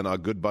Gorka, and our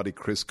good buddy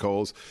Chris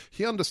Coles.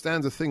 He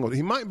understands a thing.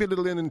 He might be a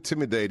little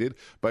intimidated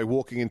by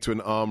walking into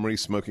an armory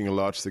smoking a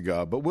large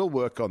cigar, but we'll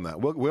work on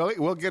that.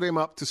 We'll get him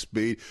up to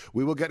speed.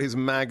 We will get his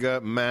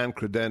MAGA man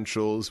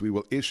credentials. We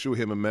will issue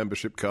him a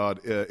membership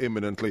card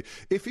imminently.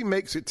 If he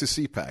makes it to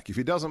CPAC. If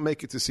he doesn't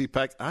make it to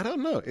CPAC, I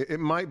don't know. It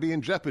might be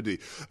in jeopardy.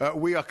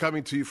 We are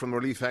coming to you from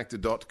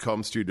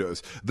ReliefFactor.com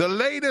studios. The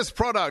latest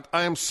product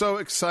I am so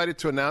excited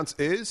to announce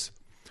is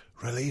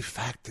Relief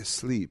Factor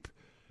Sleep.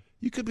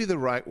 You could be the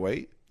right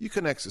weight, you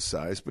can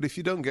exercise, but if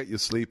you don't get your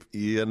sleep,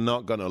 you're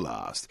not going to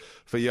last.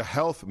 For your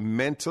health,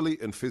 mentally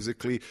and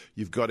physically,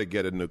 you've got to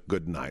get a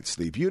good night's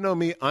sleep. You know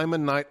me, I'm a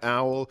night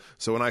owl,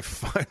 so when I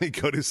finally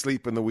go to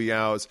sleep in the wee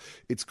hours,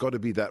 it's got to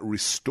be that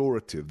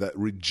restorative, that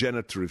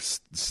regenerative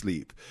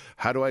sleep.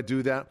 How do I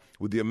do that?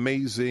 With the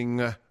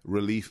amazing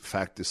Relief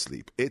Factor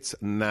Sleep. It's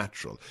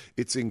natural.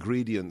 Its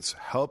ingredients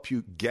help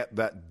you get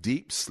that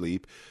deep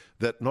sleep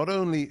that not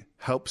only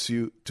helps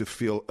you to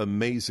feel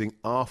amazing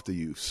after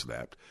you've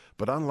slept,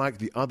 but unlike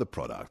the other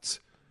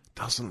products,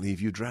 doesn't leave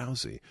you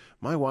drowsy.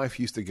 My wife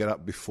used to get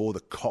up before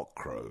the cock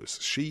crows.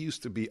 She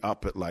used to be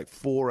up at like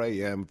 4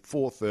 a.m.,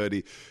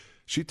 4:30.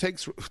 She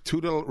takes 2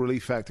 little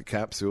Relief Factor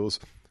capsules,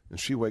 and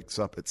she wakes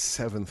up at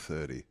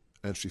 7:30.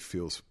 And she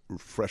feels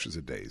fresh as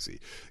a daisy.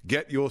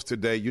 Get yours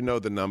today. You know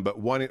the number,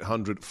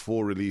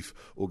 1-800-4RELIEF,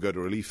 or go to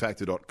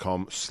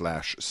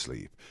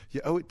relieffactor.com/sleep.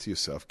 You owe it to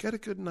yourself. Get a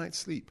good night's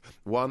sleep.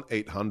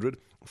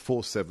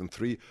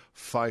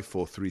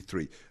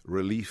 1-800-473-5433.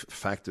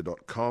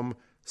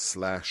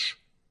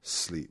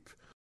 relieffactor.com/sleep.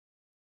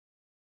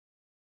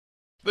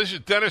 This is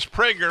Dennis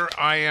Prager.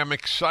 I am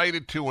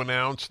excited to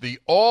announce the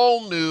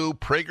all-new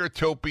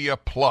Pragertopia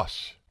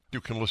Plus. You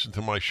can listen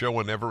to my show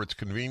whenever it's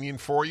convenient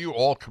for you,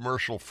 all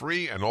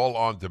commercial-free and all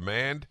on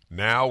demand.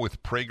 Now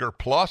with Prager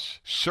Plus,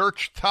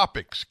 search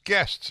topics,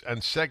 guests,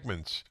 and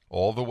segments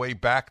all the way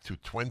back to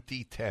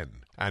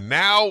 2010. And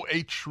now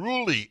a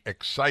truly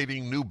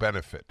exciting new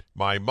benefit.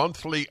 My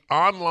monthly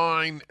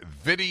online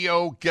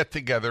video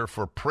get-together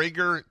for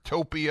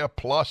Pragertopia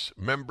Plus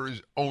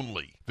members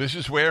only. This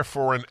is where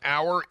for an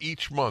hour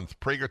each month,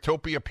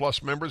 Pragertopia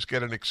Plus members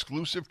get an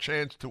exclusive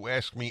chance to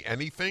ask me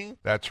anything.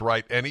 That's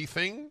right,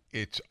 anything.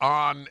 It's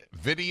on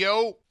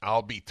video.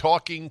 I'll be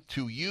talking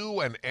to you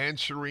and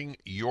answering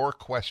your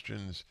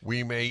questions.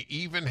 We may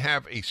even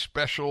have a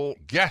special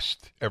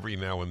guest every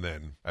now and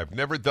then. I've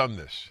never done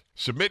this.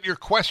 Submit your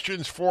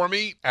questions for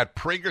me at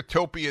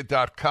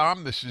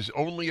Pragertopia.com. This is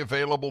only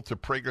available to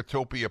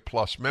Pragertopia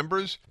Plus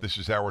members. This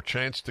is our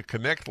chance to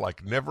connect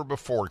like never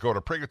before. Go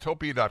to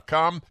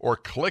Pragertopia.com or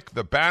click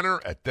the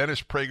banner at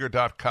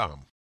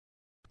DennisPrager.com.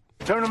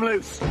 Turn him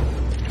loose.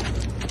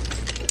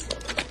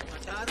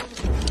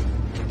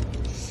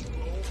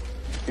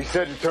 He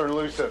said to turn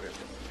loose of him.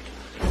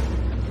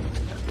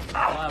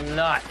 I'm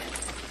not.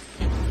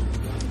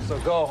 So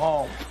go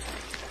home.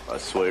 I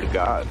swear to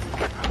God.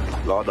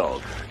 Law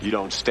Dog, you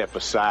don't step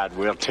aside,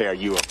 we'll tear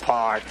you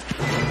apart.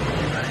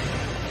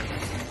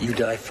 You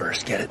die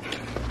first, get it?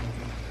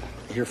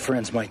 Your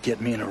friends might get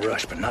me in a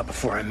rush, but not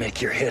before I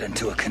make your head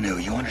into a canoe.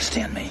 You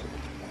understand me?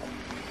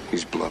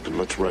 He's bluffing.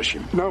 Let's rush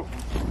him. No.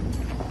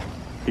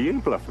 He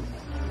ain't bluffing.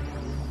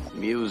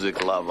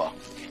 Music lover.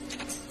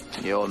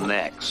 You're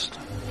next.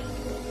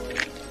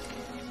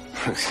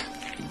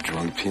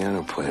 Drunk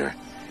piano player.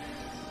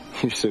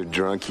 You're so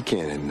drunk you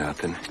can't hit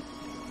nothing.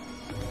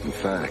 In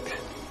fact,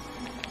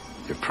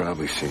 you're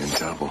probably seeing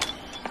double.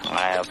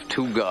 I have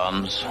 2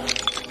 guns.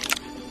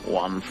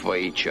 1 for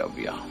each of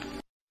you.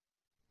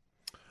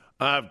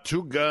 I have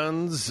 2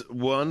 guns,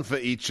 1 for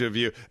each of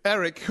you.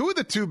 Eric, who are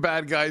the 2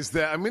 bad guys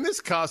there? I mean, this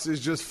cast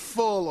is just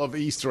full of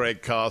Easter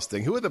egg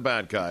casting. Who are the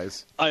bad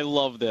guys? I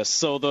love this.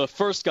 So the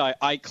first guy,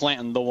 Ike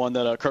Clanton, the one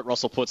that Kurt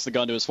Russell puts the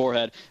gun to his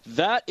forehead,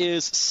 that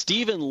is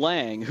Stephen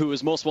Lang, who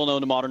is most well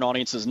known to modern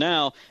audiences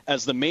now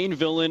as the main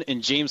villain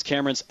in James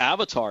Cameron's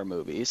Avatar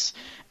movies.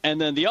 And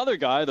then the other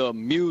guy, the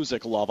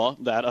music lover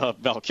that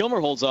Val Kilmer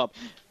holds up,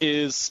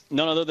 is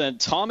none other than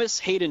Thomas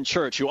Hayden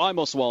Church, who I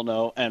most well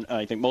know, and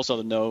I think most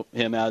others know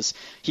him as.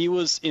 He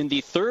was in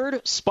the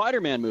 3rd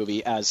Spider-Man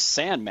movie as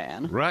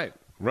Sandman. Right.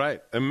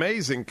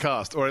 Amazing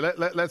cast. All right,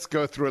 let's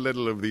go through a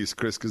little of these,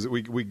 Chris, because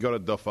we got to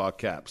doff our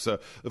caps. So,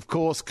 of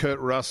course, Kurt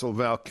Russell,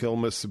 Val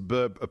Kilmer,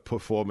 superb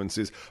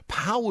performances.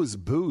 Powers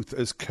Booth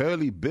as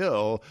Curly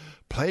Bill,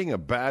 playing a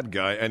bad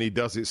guy, and he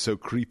does it so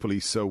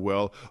creepily, so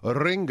well.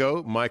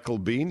 Ringo, Michael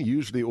Biehn,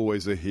 usually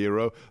always a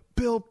hero.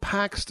 Bill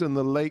Paxton,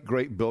 the late,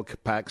 great Bill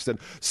Paxton.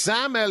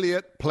 Sam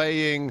Elliott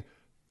playing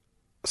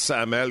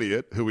Sam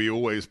Elliott, who he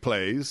always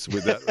plays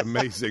with that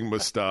amazing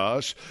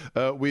mustache.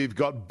 We've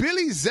got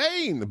Billy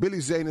Zane.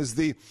 Billy Zane is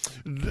the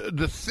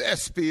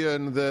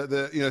thespian,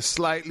 the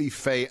slightly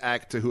fey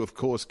actor who, of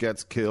course,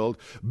 gets killed.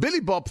 Billy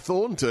Bob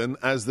Thornton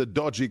as the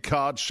dodgy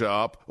card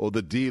sharp or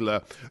the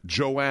dealer.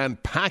 Joanne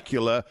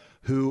Pacula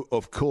who,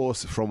 of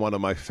course, from one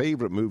of my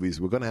favorite movies,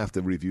 we're going to have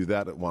to review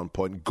that at one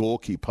point,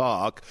 Gorky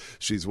Park.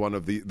 She's one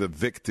of the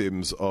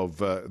victims of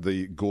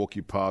the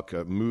Gorky Park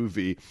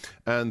movie.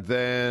 And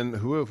then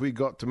who have we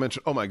got to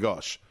mention? Oh, my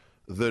gosh,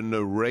 the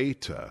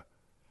narrator.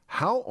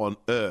 How on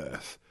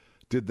earth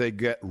did they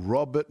get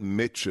Robert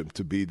Mitchum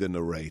to be the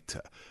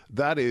narrator?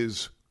 That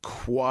is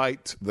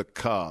quite the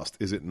cast,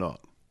 is it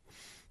not?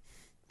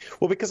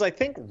 Well, because I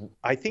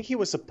think he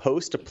was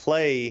supposed to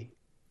play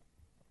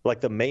like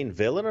the main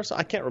villain or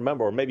something. I can't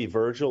remember, or maybe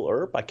Virgil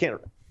Earp. I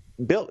can't.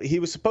 Bill. He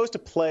was supposed to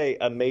play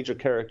a major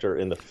character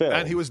in the film,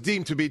 and he was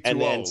deemed to be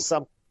too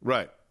old.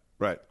 Right.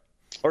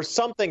 Or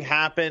something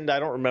happened. I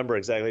don't remember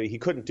exactly. He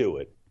couldn't do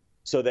it,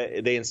 so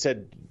they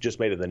instead just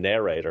made him the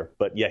narrator.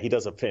 But yeah, he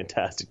does a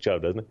fantastic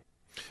job, doesn't he?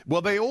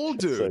 Well, they all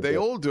do. So they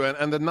all do.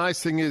 And the nice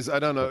thing is, I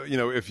don't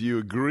know, if you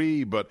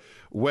agree, but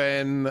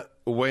when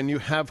you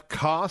have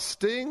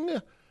casting,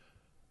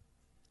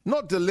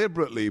 not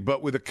deliberately,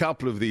 but with a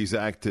couple of these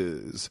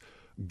actors,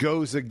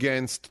 goes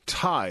against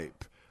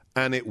type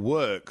and it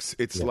works,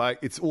 it's like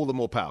it's all the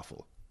more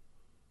powerful.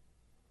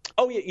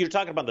 Oh, yeah, you're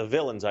talking about the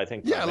villains, I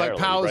think. Yeah, like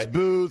Powers right?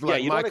 Booth,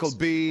 like Michael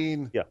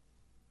Biehn. Yeah.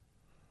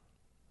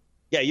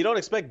 Yeah, you don't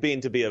expect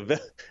Biehn to be a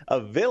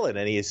villain,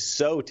 and he is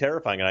so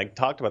terrifying. And I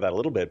talked about that a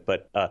little bit.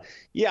 But,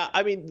 yeah,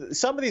 I mean,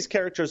 some of these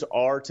characters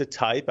are to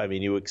type. I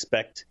mean, you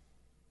expect,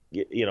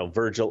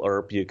 Virgil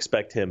Earp, you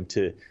expect him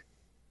to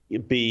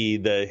be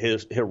the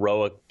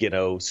heroic,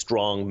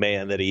 strong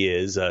man that he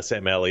is,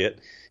 Sam Elliott,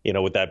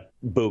 with that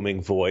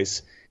booming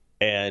voice.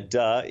 And,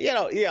 for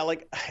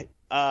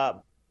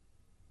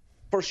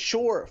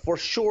sure,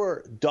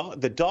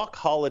 the Doc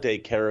Holliday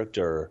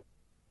character,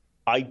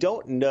 I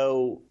don't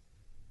know.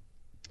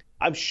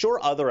 I'm sure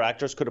other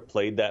actors could have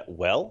played that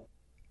well,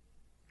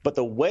 but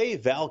the way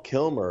Val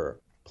Kilmer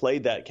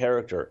played that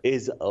character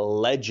is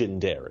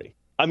legendary.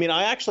 I mean,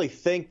 I actually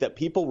think that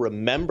people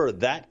remember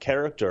that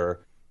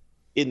character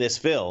in this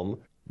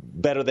film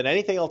better than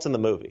anything else in the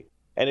movie.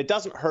 And it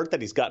doesn't hurt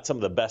that he's got some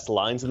of the best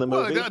lines in the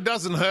movie. Well, it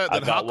doesn't hurt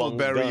that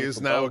Huckleberry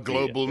is now a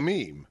global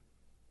meme.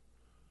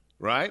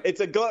 Right? I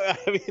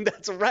mean,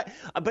 that's right.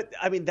 But,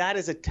 I mean, that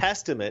is a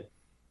testament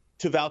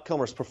to Val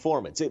Kilmer's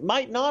performance. It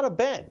might not have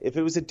been if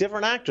it was a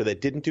different actor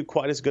that didn't do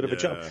quite as good of a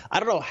job. I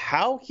don't know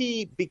how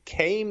he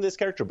became this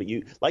character, but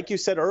like you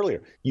said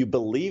earlier, you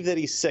believe that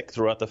he's sick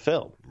throughout the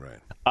film. Right.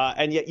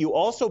 And yet you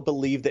also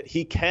believe that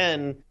he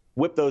can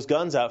whip those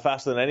guns out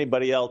faster than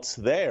anybody else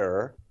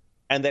there,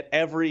 and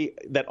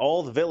that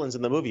all the villains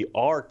in the movie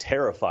are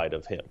terrified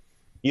of him.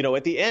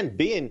 At the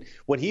end,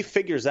 when he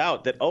figures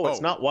out that,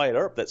 it's not Wyatt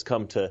Earp that's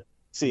come to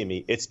see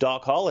me, it's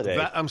Doc Holliday.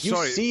 You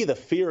see the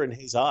fear in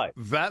his eye.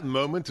 That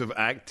moment of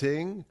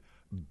acting,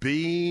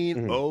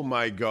 Bean, oh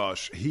my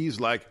gosh,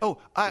 he's like,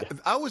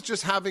 I was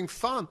just having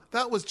fun.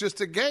 That was just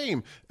a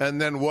game.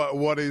 And then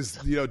what is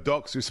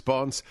Doc's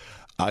response?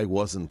 I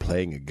wasn't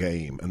playing a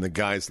game. And the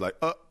guy's like,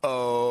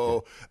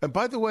 uh-oh. And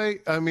by the way,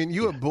 I mean,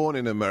 you were born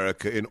in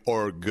America, in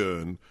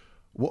Oregon.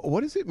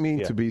 What does it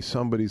mean to be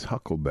somebody's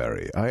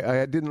huckleberry?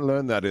 I didn't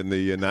learn that in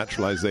the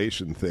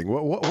naturalization thing.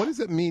 What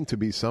does it mean to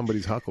be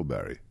somebody's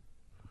huckleberry?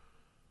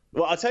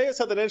 Well, I'll tell you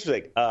something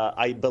interesting.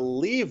 I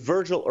believe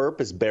Virgil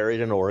Earp is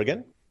buried in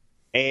Oregon,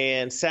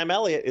 and Sam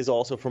Elliott is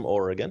also from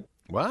Oregon.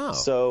 Wow.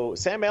 So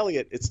Sam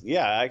Elliott,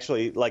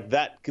 actually, like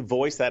that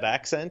voice, that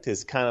accent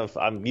is kind of,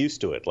 I'm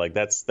used to it. Like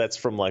that's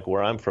from like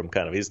where I'm from,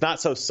 kind of. He's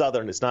not so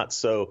Southern. It's not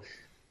so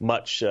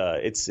much.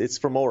 It's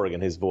from Oregon,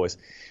 his voice.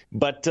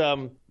 But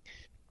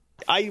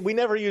we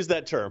never use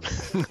that term.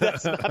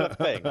 That's not a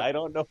thing. I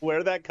don't know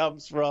where that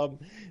comes from.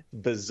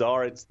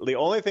 Bizarre. It's the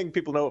only thing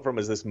people know it from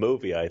is this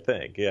movie, I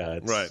think. Yeah,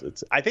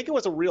 I think it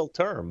was a real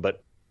term,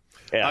 but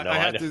yeah,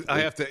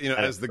 I have to,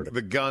 as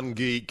the gun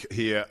geek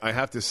here, I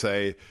have to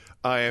say,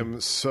 I am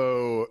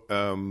so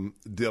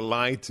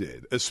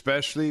delighted,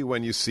 especially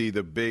when you see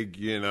the big,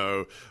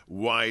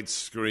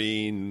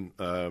 widescreen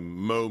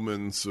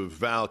moments of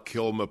Val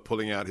Kilmer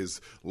pulling out his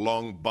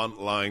long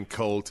buntline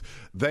Colt.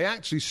 They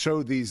actually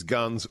show these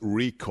guns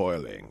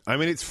recoiling. I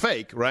mean, it's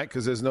fake, right?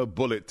 Because there's no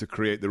bullet to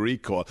create the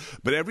recoil.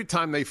 But every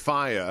time they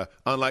fire,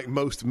 unlike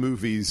most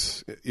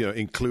movies,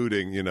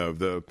 including,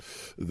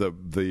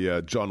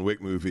 the John Wick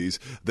movies,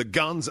 the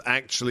guns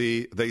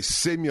actually, they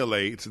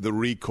simulate the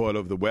recoil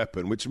of the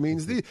weapon, which means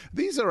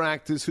these are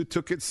actors who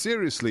took it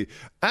seriously.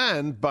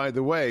 And, by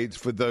the way,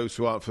 for those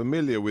who aren't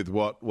familiar with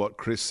what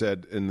Chris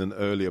said in an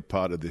earlier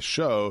part of this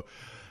show,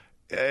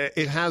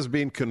 it has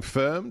been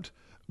confirmed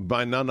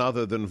by none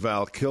other than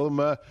Val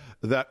Kilmer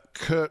that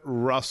Kurt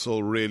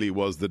Russell really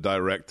was the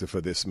director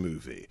for this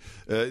movie.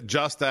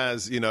 Just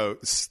as,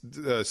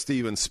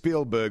 Steven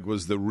Spielberg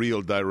was the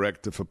real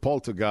director for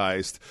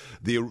Poltergeist,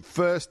 the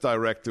first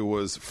director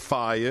was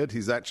fired.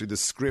 He's actually the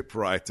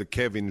scriptwriter,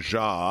 Kevin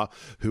Jarre,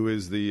 who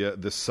is the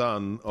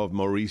son of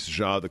Maurice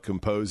Jarre, the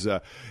composer.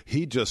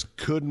 He just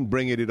couldn't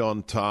bring it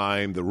on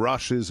time. The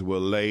rushes were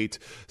late,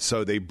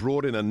 so they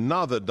brought in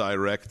another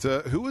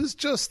director who was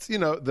just,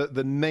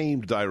 the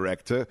named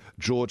director, actor,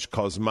 George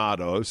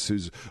Cosmatos,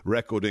 whose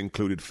record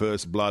included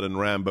First Blood and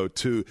Rambo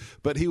 2,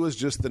 but he was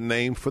just the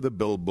name for the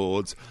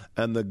billboards,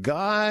 and the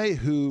guy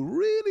who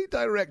really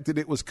directed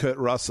it was Kurt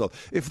Russell.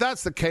 If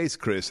that's the case,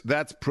 Chris,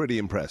 that's pretty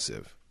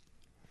impressive.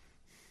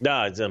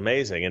 No, it's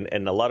amazing.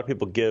 And a lot of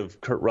people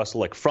give Kurt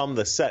Russell, like from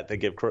the set, they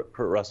give Kurt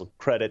Russell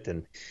credit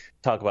and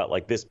talk about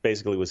like this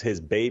basically was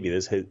his baby.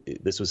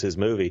 This was his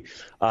movie.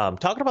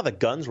 Talking about the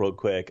guns real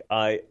quick,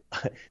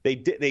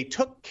 they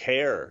took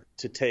care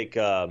to take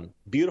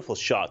beautiful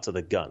shots of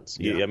the guns.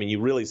 Yeah. I mean,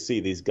 you really see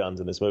these guns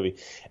in this movie.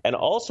 And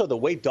also the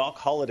way Doc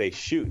Holliday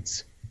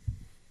shoots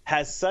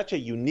has such a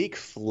unique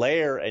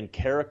flair and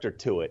character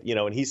to it.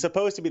 And he's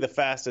supposed to be the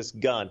fastest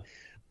gun.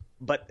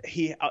 But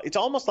it's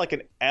almost like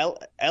an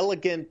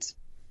elegant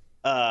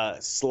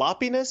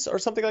sloppiness or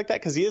something like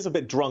that, because he is a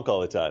bit drunk all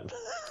the time.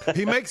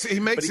 He makes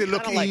it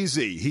look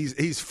easy.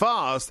 He's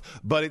fast,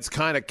 but it's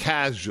kind of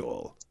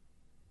casual.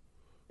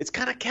 It's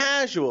kind of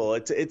casual.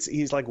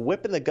 He's like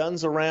whipping the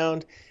guns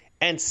around,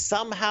 and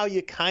somehow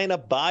you kind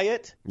of buy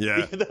it.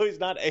 Yeah. Even though he's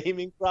not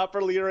aiming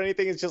properly or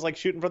anything, it's just like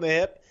shooting from the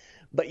hip.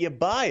 But you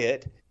buy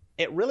it.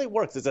 It really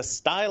works. It's a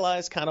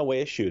stylized kind of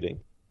way of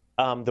shooting.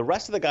 The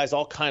rest of the guys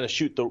all kind of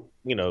shoot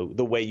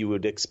the way you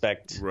would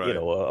expect, right,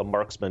 a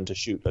marksman to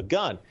shoot a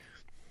gun.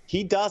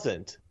 He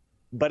doesn't,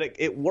 but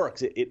it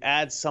works. It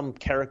adds some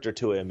character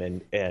to him,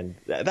 and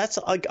that's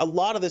like a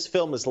lot of this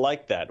film is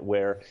like that,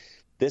 where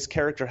this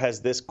character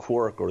has this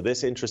quirk or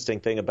this interesting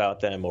thing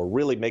about them, or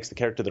really makes the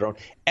character their own.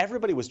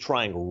 Everybody was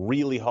trying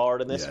really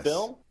hard in this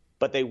film,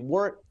 but they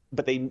weren't.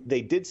 But they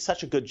did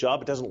such a good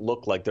job, it doesn't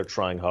look like they're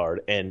trying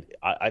hard, and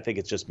I think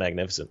it's just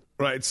magnificent.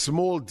 Right,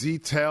 small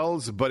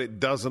details, but it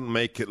doesn't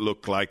make it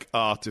look like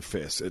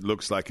artifice. It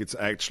looks like it's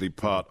actually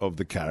part of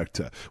the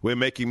character. We're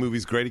making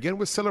movies great again.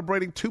 We're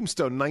celebrating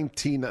Tombstone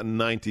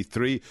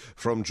 1993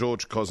 from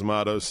George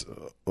Cosmatos,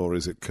 or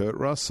is it Kurt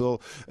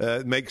Russell?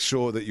 Make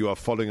sure that you are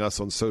following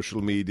us on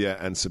social media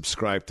and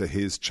subscribe to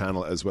his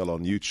channel as well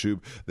on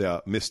YouTube. They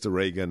are Mr.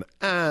 Reagan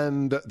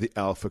and The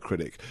Alpha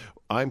Critic.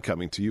 I'm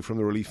coming to you from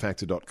the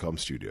ReliefFactor.com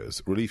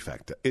studios. Relief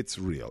Factor, it's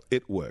real.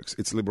 It works.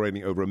 It's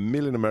liberating over 1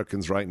 million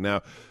Americans right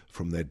now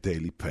from their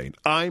daily pain.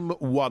 I'm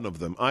one of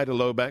them. I had a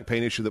low back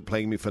pain issue that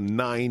plagued me for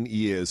 9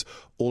 years,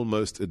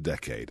 almost a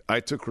decade.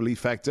 I took Relief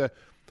Factor.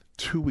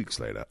 2 weeks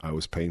later, I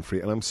was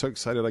pain-free, and I'm so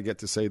excited I get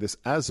to say this.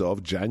 As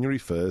of January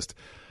 1st,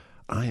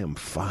 I am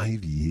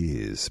 5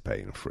 years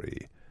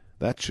pain-free.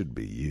 That should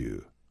be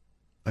you.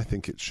 I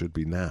think it should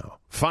be now.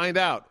 Find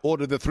out.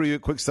 Order the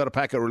 3-week quick starter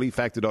pack at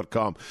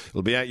ReliefFactor.com.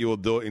 It'll be at your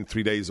door in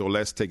 3 days or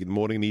less. Take it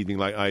morning and evening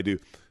like I do.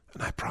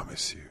 And I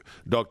promise you,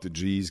 Dr.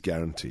 G's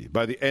guarantee.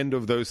 By the end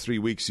of those 3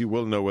 weeks, you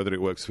will know whether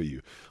it works for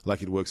you,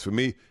 like it works for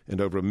me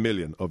and over 1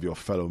 million of your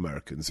fellow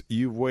Americans.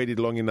 You've waited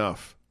long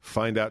enough.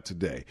 Find out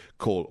today.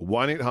 Call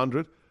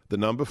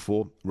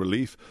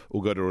 1-800-4-RELIEF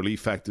or go to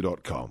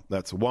ReliefFactor.com.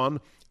 That's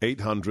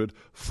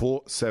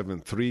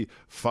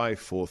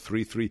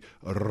 1-800-473-5433,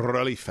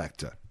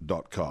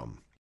 ReliefFactor.com.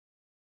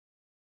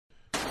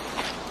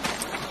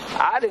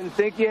 I didn't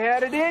think you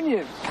had it in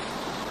you.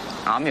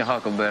 I'm your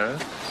huckleberry.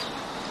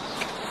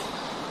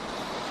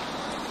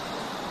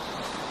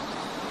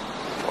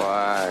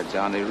 Why,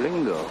 Johnny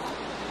Ringo,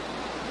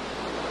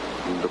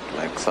 you look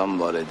like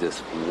somebody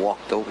just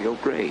walked over your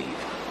grave.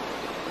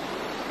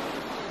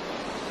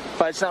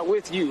 Fight's not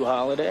with you,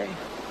 Holiday.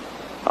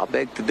 I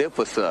beg to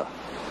differ, sir.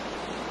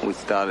 We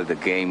started a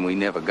game we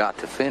never got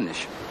to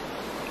finish.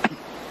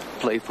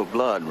 Play for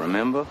blood,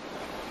 remember?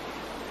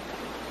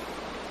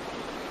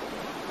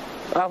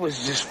 I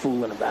was just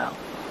fooling about.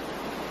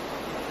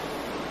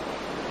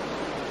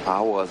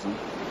 I wasn't.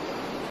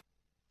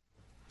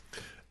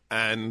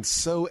 And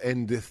so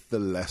endeth the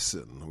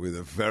lesson with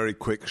a very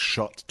quick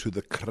shot to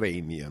the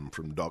cranium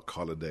from Doc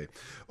Holliday.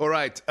 All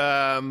right,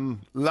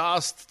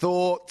 last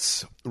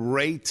thoughts,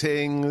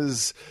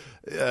 ratings.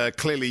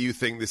 Clearly you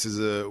think this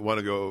is one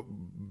of your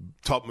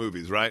top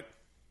movies, right?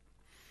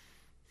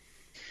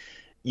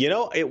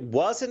 It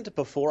wasn't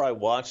before I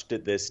watched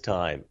it this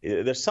time.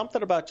 There's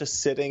something about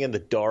just sitting in the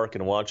dark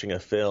and watching a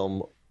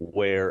film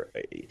where,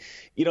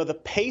 the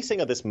pacing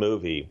of this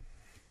movie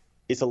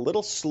is a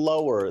little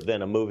slower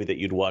than a movie that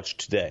you'd watch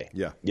today.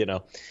 Yeah.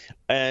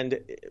 And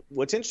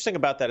what's interesting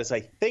about that is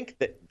I think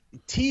that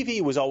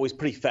TV was always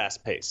pretty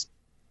fast-paced.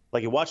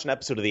 Like you watch an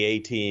episode of The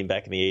A-Team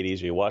back in the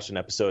 80s, or you watch an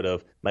episode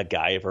of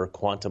MacGyver,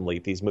 Quantum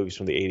Leap, these movies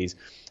from the 80s,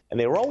 and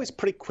they were always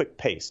pretty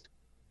quick-paced.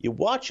 You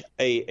watch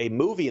a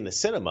movie in the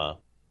cinema,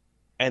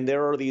 and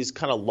there are these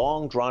kind of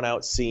long,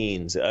 drawn-out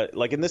scenes.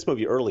 Like in this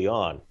movie early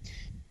on,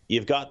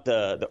 you've got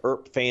the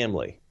Earp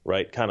family,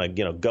 right, kind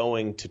of,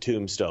 going to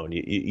Tombstone.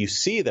 You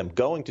see them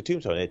going to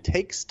Tombstone, and it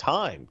takes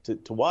time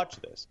to watch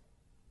this.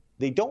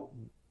 They don't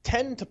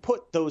tend to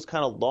put those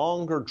kind of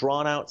longer,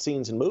 drawn-out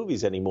scenes in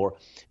movies anymore,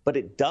 but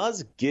it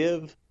does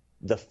give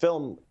the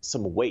film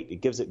some weight. It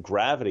gives it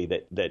gravity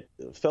that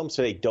films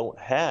today don't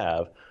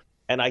have,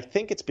 and I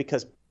think it's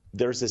because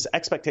there's this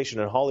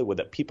expectation in Hollywood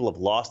that people have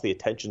lost the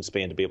attention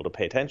span to be able to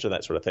pay attention to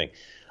that sort of thing.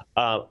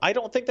 I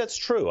don't think that's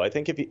true. I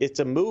think if it's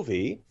a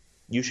movie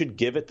you should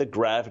give it the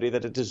gravity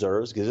that it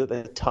deserves, give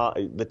it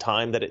the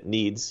time that it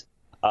needs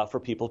for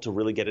people to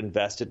really get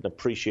invested and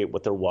appreciate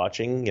what they're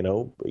watching.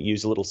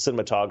 Use a little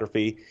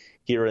cinematography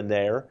here and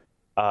there.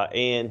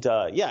 And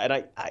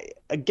I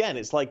again,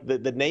 it's like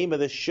the name of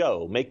this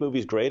show, Make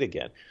Movies Great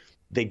Again.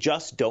 They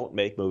just don't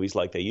make movies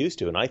like they used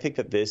to. And I think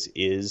that this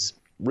is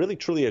really,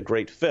 truly a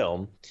great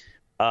film.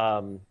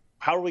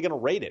 How are we going to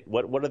rate it?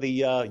 What are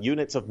the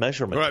units of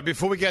measurement? All right,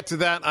 before we get to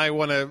that, I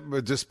want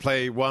to just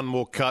play one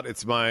more cut.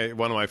 It's one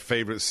of my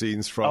favorite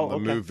scenes from the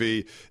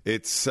movie.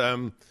 It's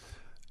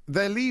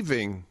they're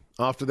leaving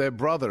after their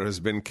brother has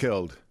been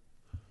killed.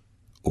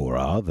 Or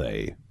are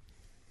they?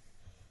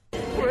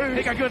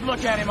 Take a good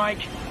look at him,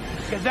 Mike,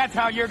 because that's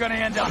how you're going to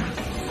end up.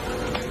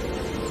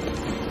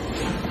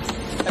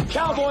 The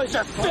Cowboys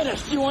are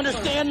finished, you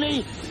understand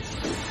me?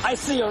 I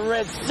see a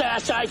red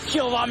sash, I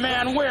kill a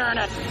man wearing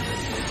it.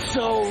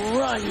 So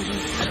run, you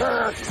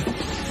cur.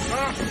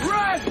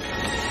 Run!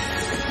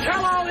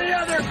 Tell all the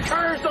other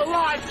curs the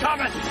lie's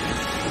coming!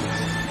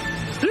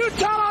 You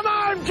tell them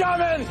I'm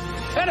coming!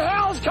 And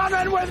hell's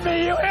coming with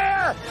me, you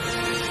hear?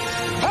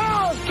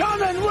 Hell's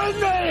coming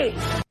with me!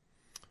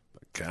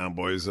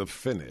 Cowboys are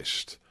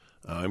finished.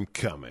 I'm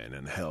coming,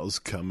 and hell's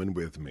coming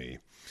with me.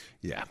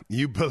 Yeah,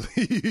 you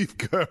believe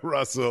Kurt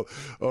Russell.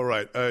 All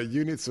right,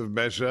 units of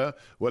measure.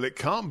 Well, it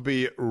can't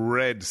be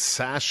red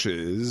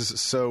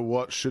sashes, so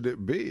what should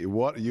it be?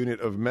 What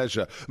unit of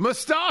measure?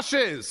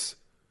 Mustaches!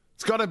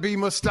 It's got to be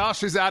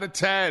mustaches out of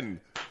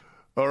 10.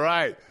 All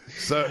right,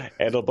 so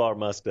handlebar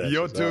mustache.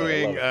 You're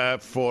doing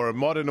for a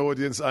modern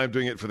audience. I'm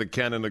doing it for the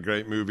canon of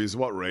great movies.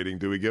 What rating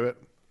do we give it?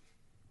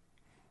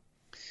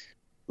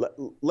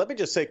 Let me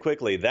just say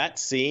quickly, that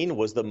scene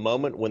was the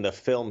moment when the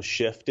film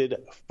shifted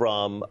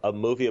from a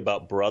movie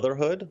about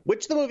brotherhood,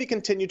 which the movie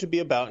continued to be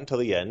about until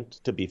the end,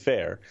 to be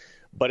fair,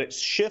 but it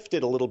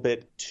shifted a little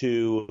bit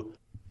to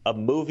a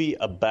movie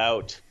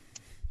about,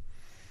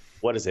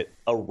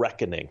 a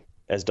reckoning,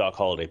 as Doc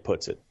Holliday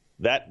puts it.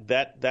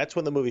 That's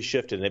when the movie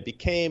shifted, and it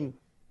became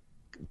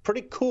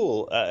pretty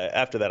cool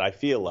after that. I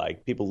feel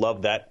like people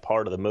love that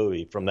part of the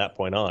movie from that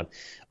point on,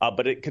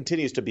 but it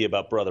continues to be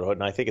about brotherhood,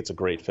 and I think it's a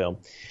great film.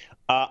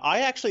 I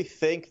actually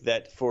think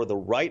that for the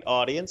right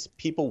audience,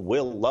 people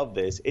will love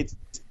this. It's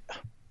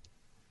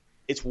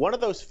one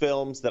of those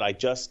films that I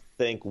just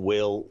think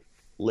will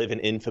live in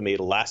infamy.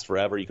 It'll last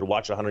forever. You could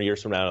watch it 100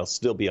 years from now, and it'll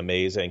still be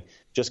amazing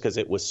just because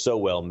it was so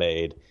well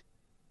made.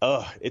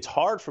 It's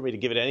hard for me to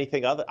give it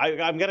anything other.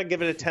 I'm going to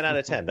give it a 10 out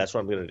of 10. That's what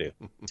I'm going to do.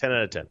 10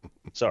 out of 10.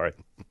 Sorry.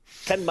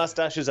 10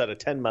 mustaches out of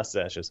 10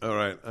 mustaches. All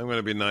right. I'm going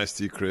to be nice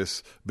to you,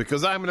 Chris,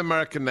 because I'm an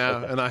American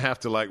now, and I have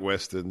to like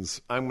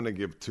Westerns. I'm going to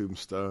give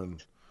Tombstone,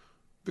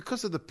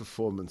 because of the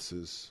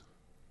performances.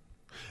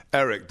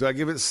 Eric, do I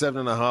give it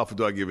 7.5 or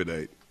do I give it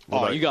 8?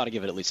 You got to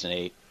give it at least an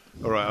 8.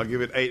 All right, I'll give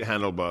it 8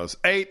 handlebars.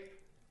 8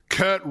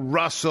 Kurt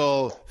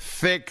Russell,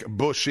 thick,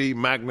 bushy,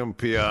 Magnum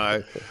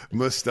PI,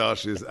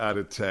 mustaches out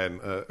of 10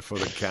 for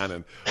the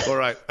canon. All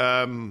right,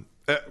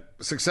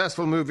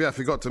 successful movie, I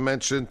forgot to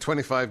mention,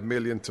 $25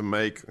 million to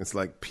make. It's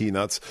like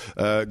peanuts.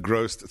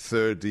 Grossed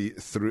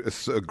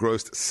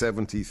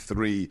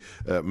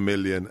 $73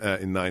 million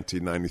in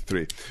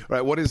 1993. All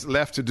right, what is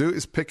left to do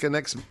is pick a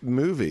next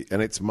movie,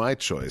 and it's my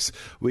choice.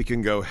 We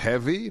can go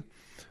heavy,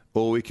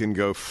 or we can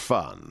go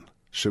fun.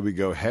 Should we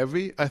go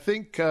heavy? I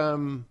think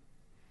I'm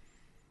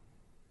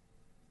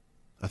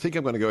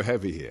going to go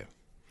heavy here.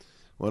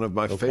 One of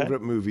my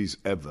favorite movies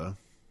ever.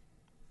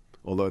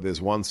 Although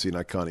there's one scene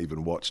I can't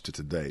even watch to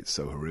today. It's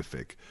so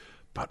horrific.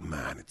 But,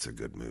 man, it's a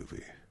good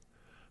movie.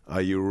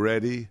 Are you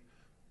ready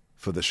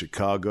for the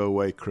Chicago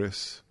way,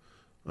 Chris?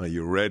 Are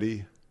you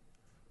ready?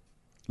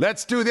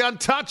 Let's do The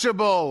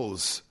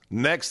Untouchables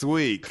next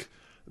week.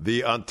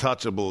 The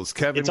Untouchables.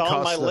 Kevin Costner. It's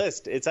on my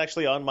list. It's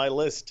actually on my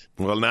list.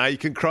 Well, now you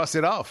can cross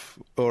it off.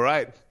 All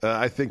right.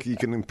 I think you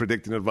can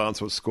predict in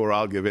advance what score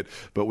I'll give it,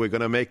 but we're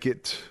going to make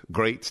it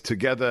great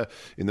together.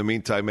 In the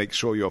meantime, make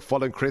sure you're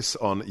following Chris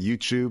on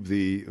YouTube,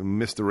 the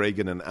Mr.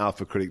 Reagan and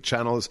Alpha Critic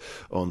channels,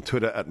 on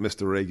Twitter at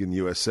Mr. Reagan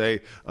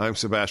USA. I'm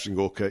Sebastian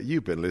Gorka.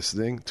 You've been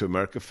listening to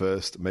America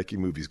First,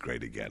 making movies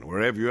great again.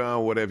 Wherever you are,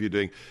 whatever you're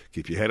doing,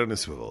 keep your head on a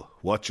swivel,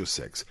 watch your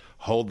six,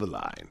 hold the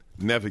line,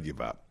 never give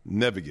up,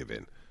 never give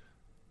in,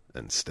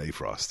 and stay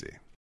frosty.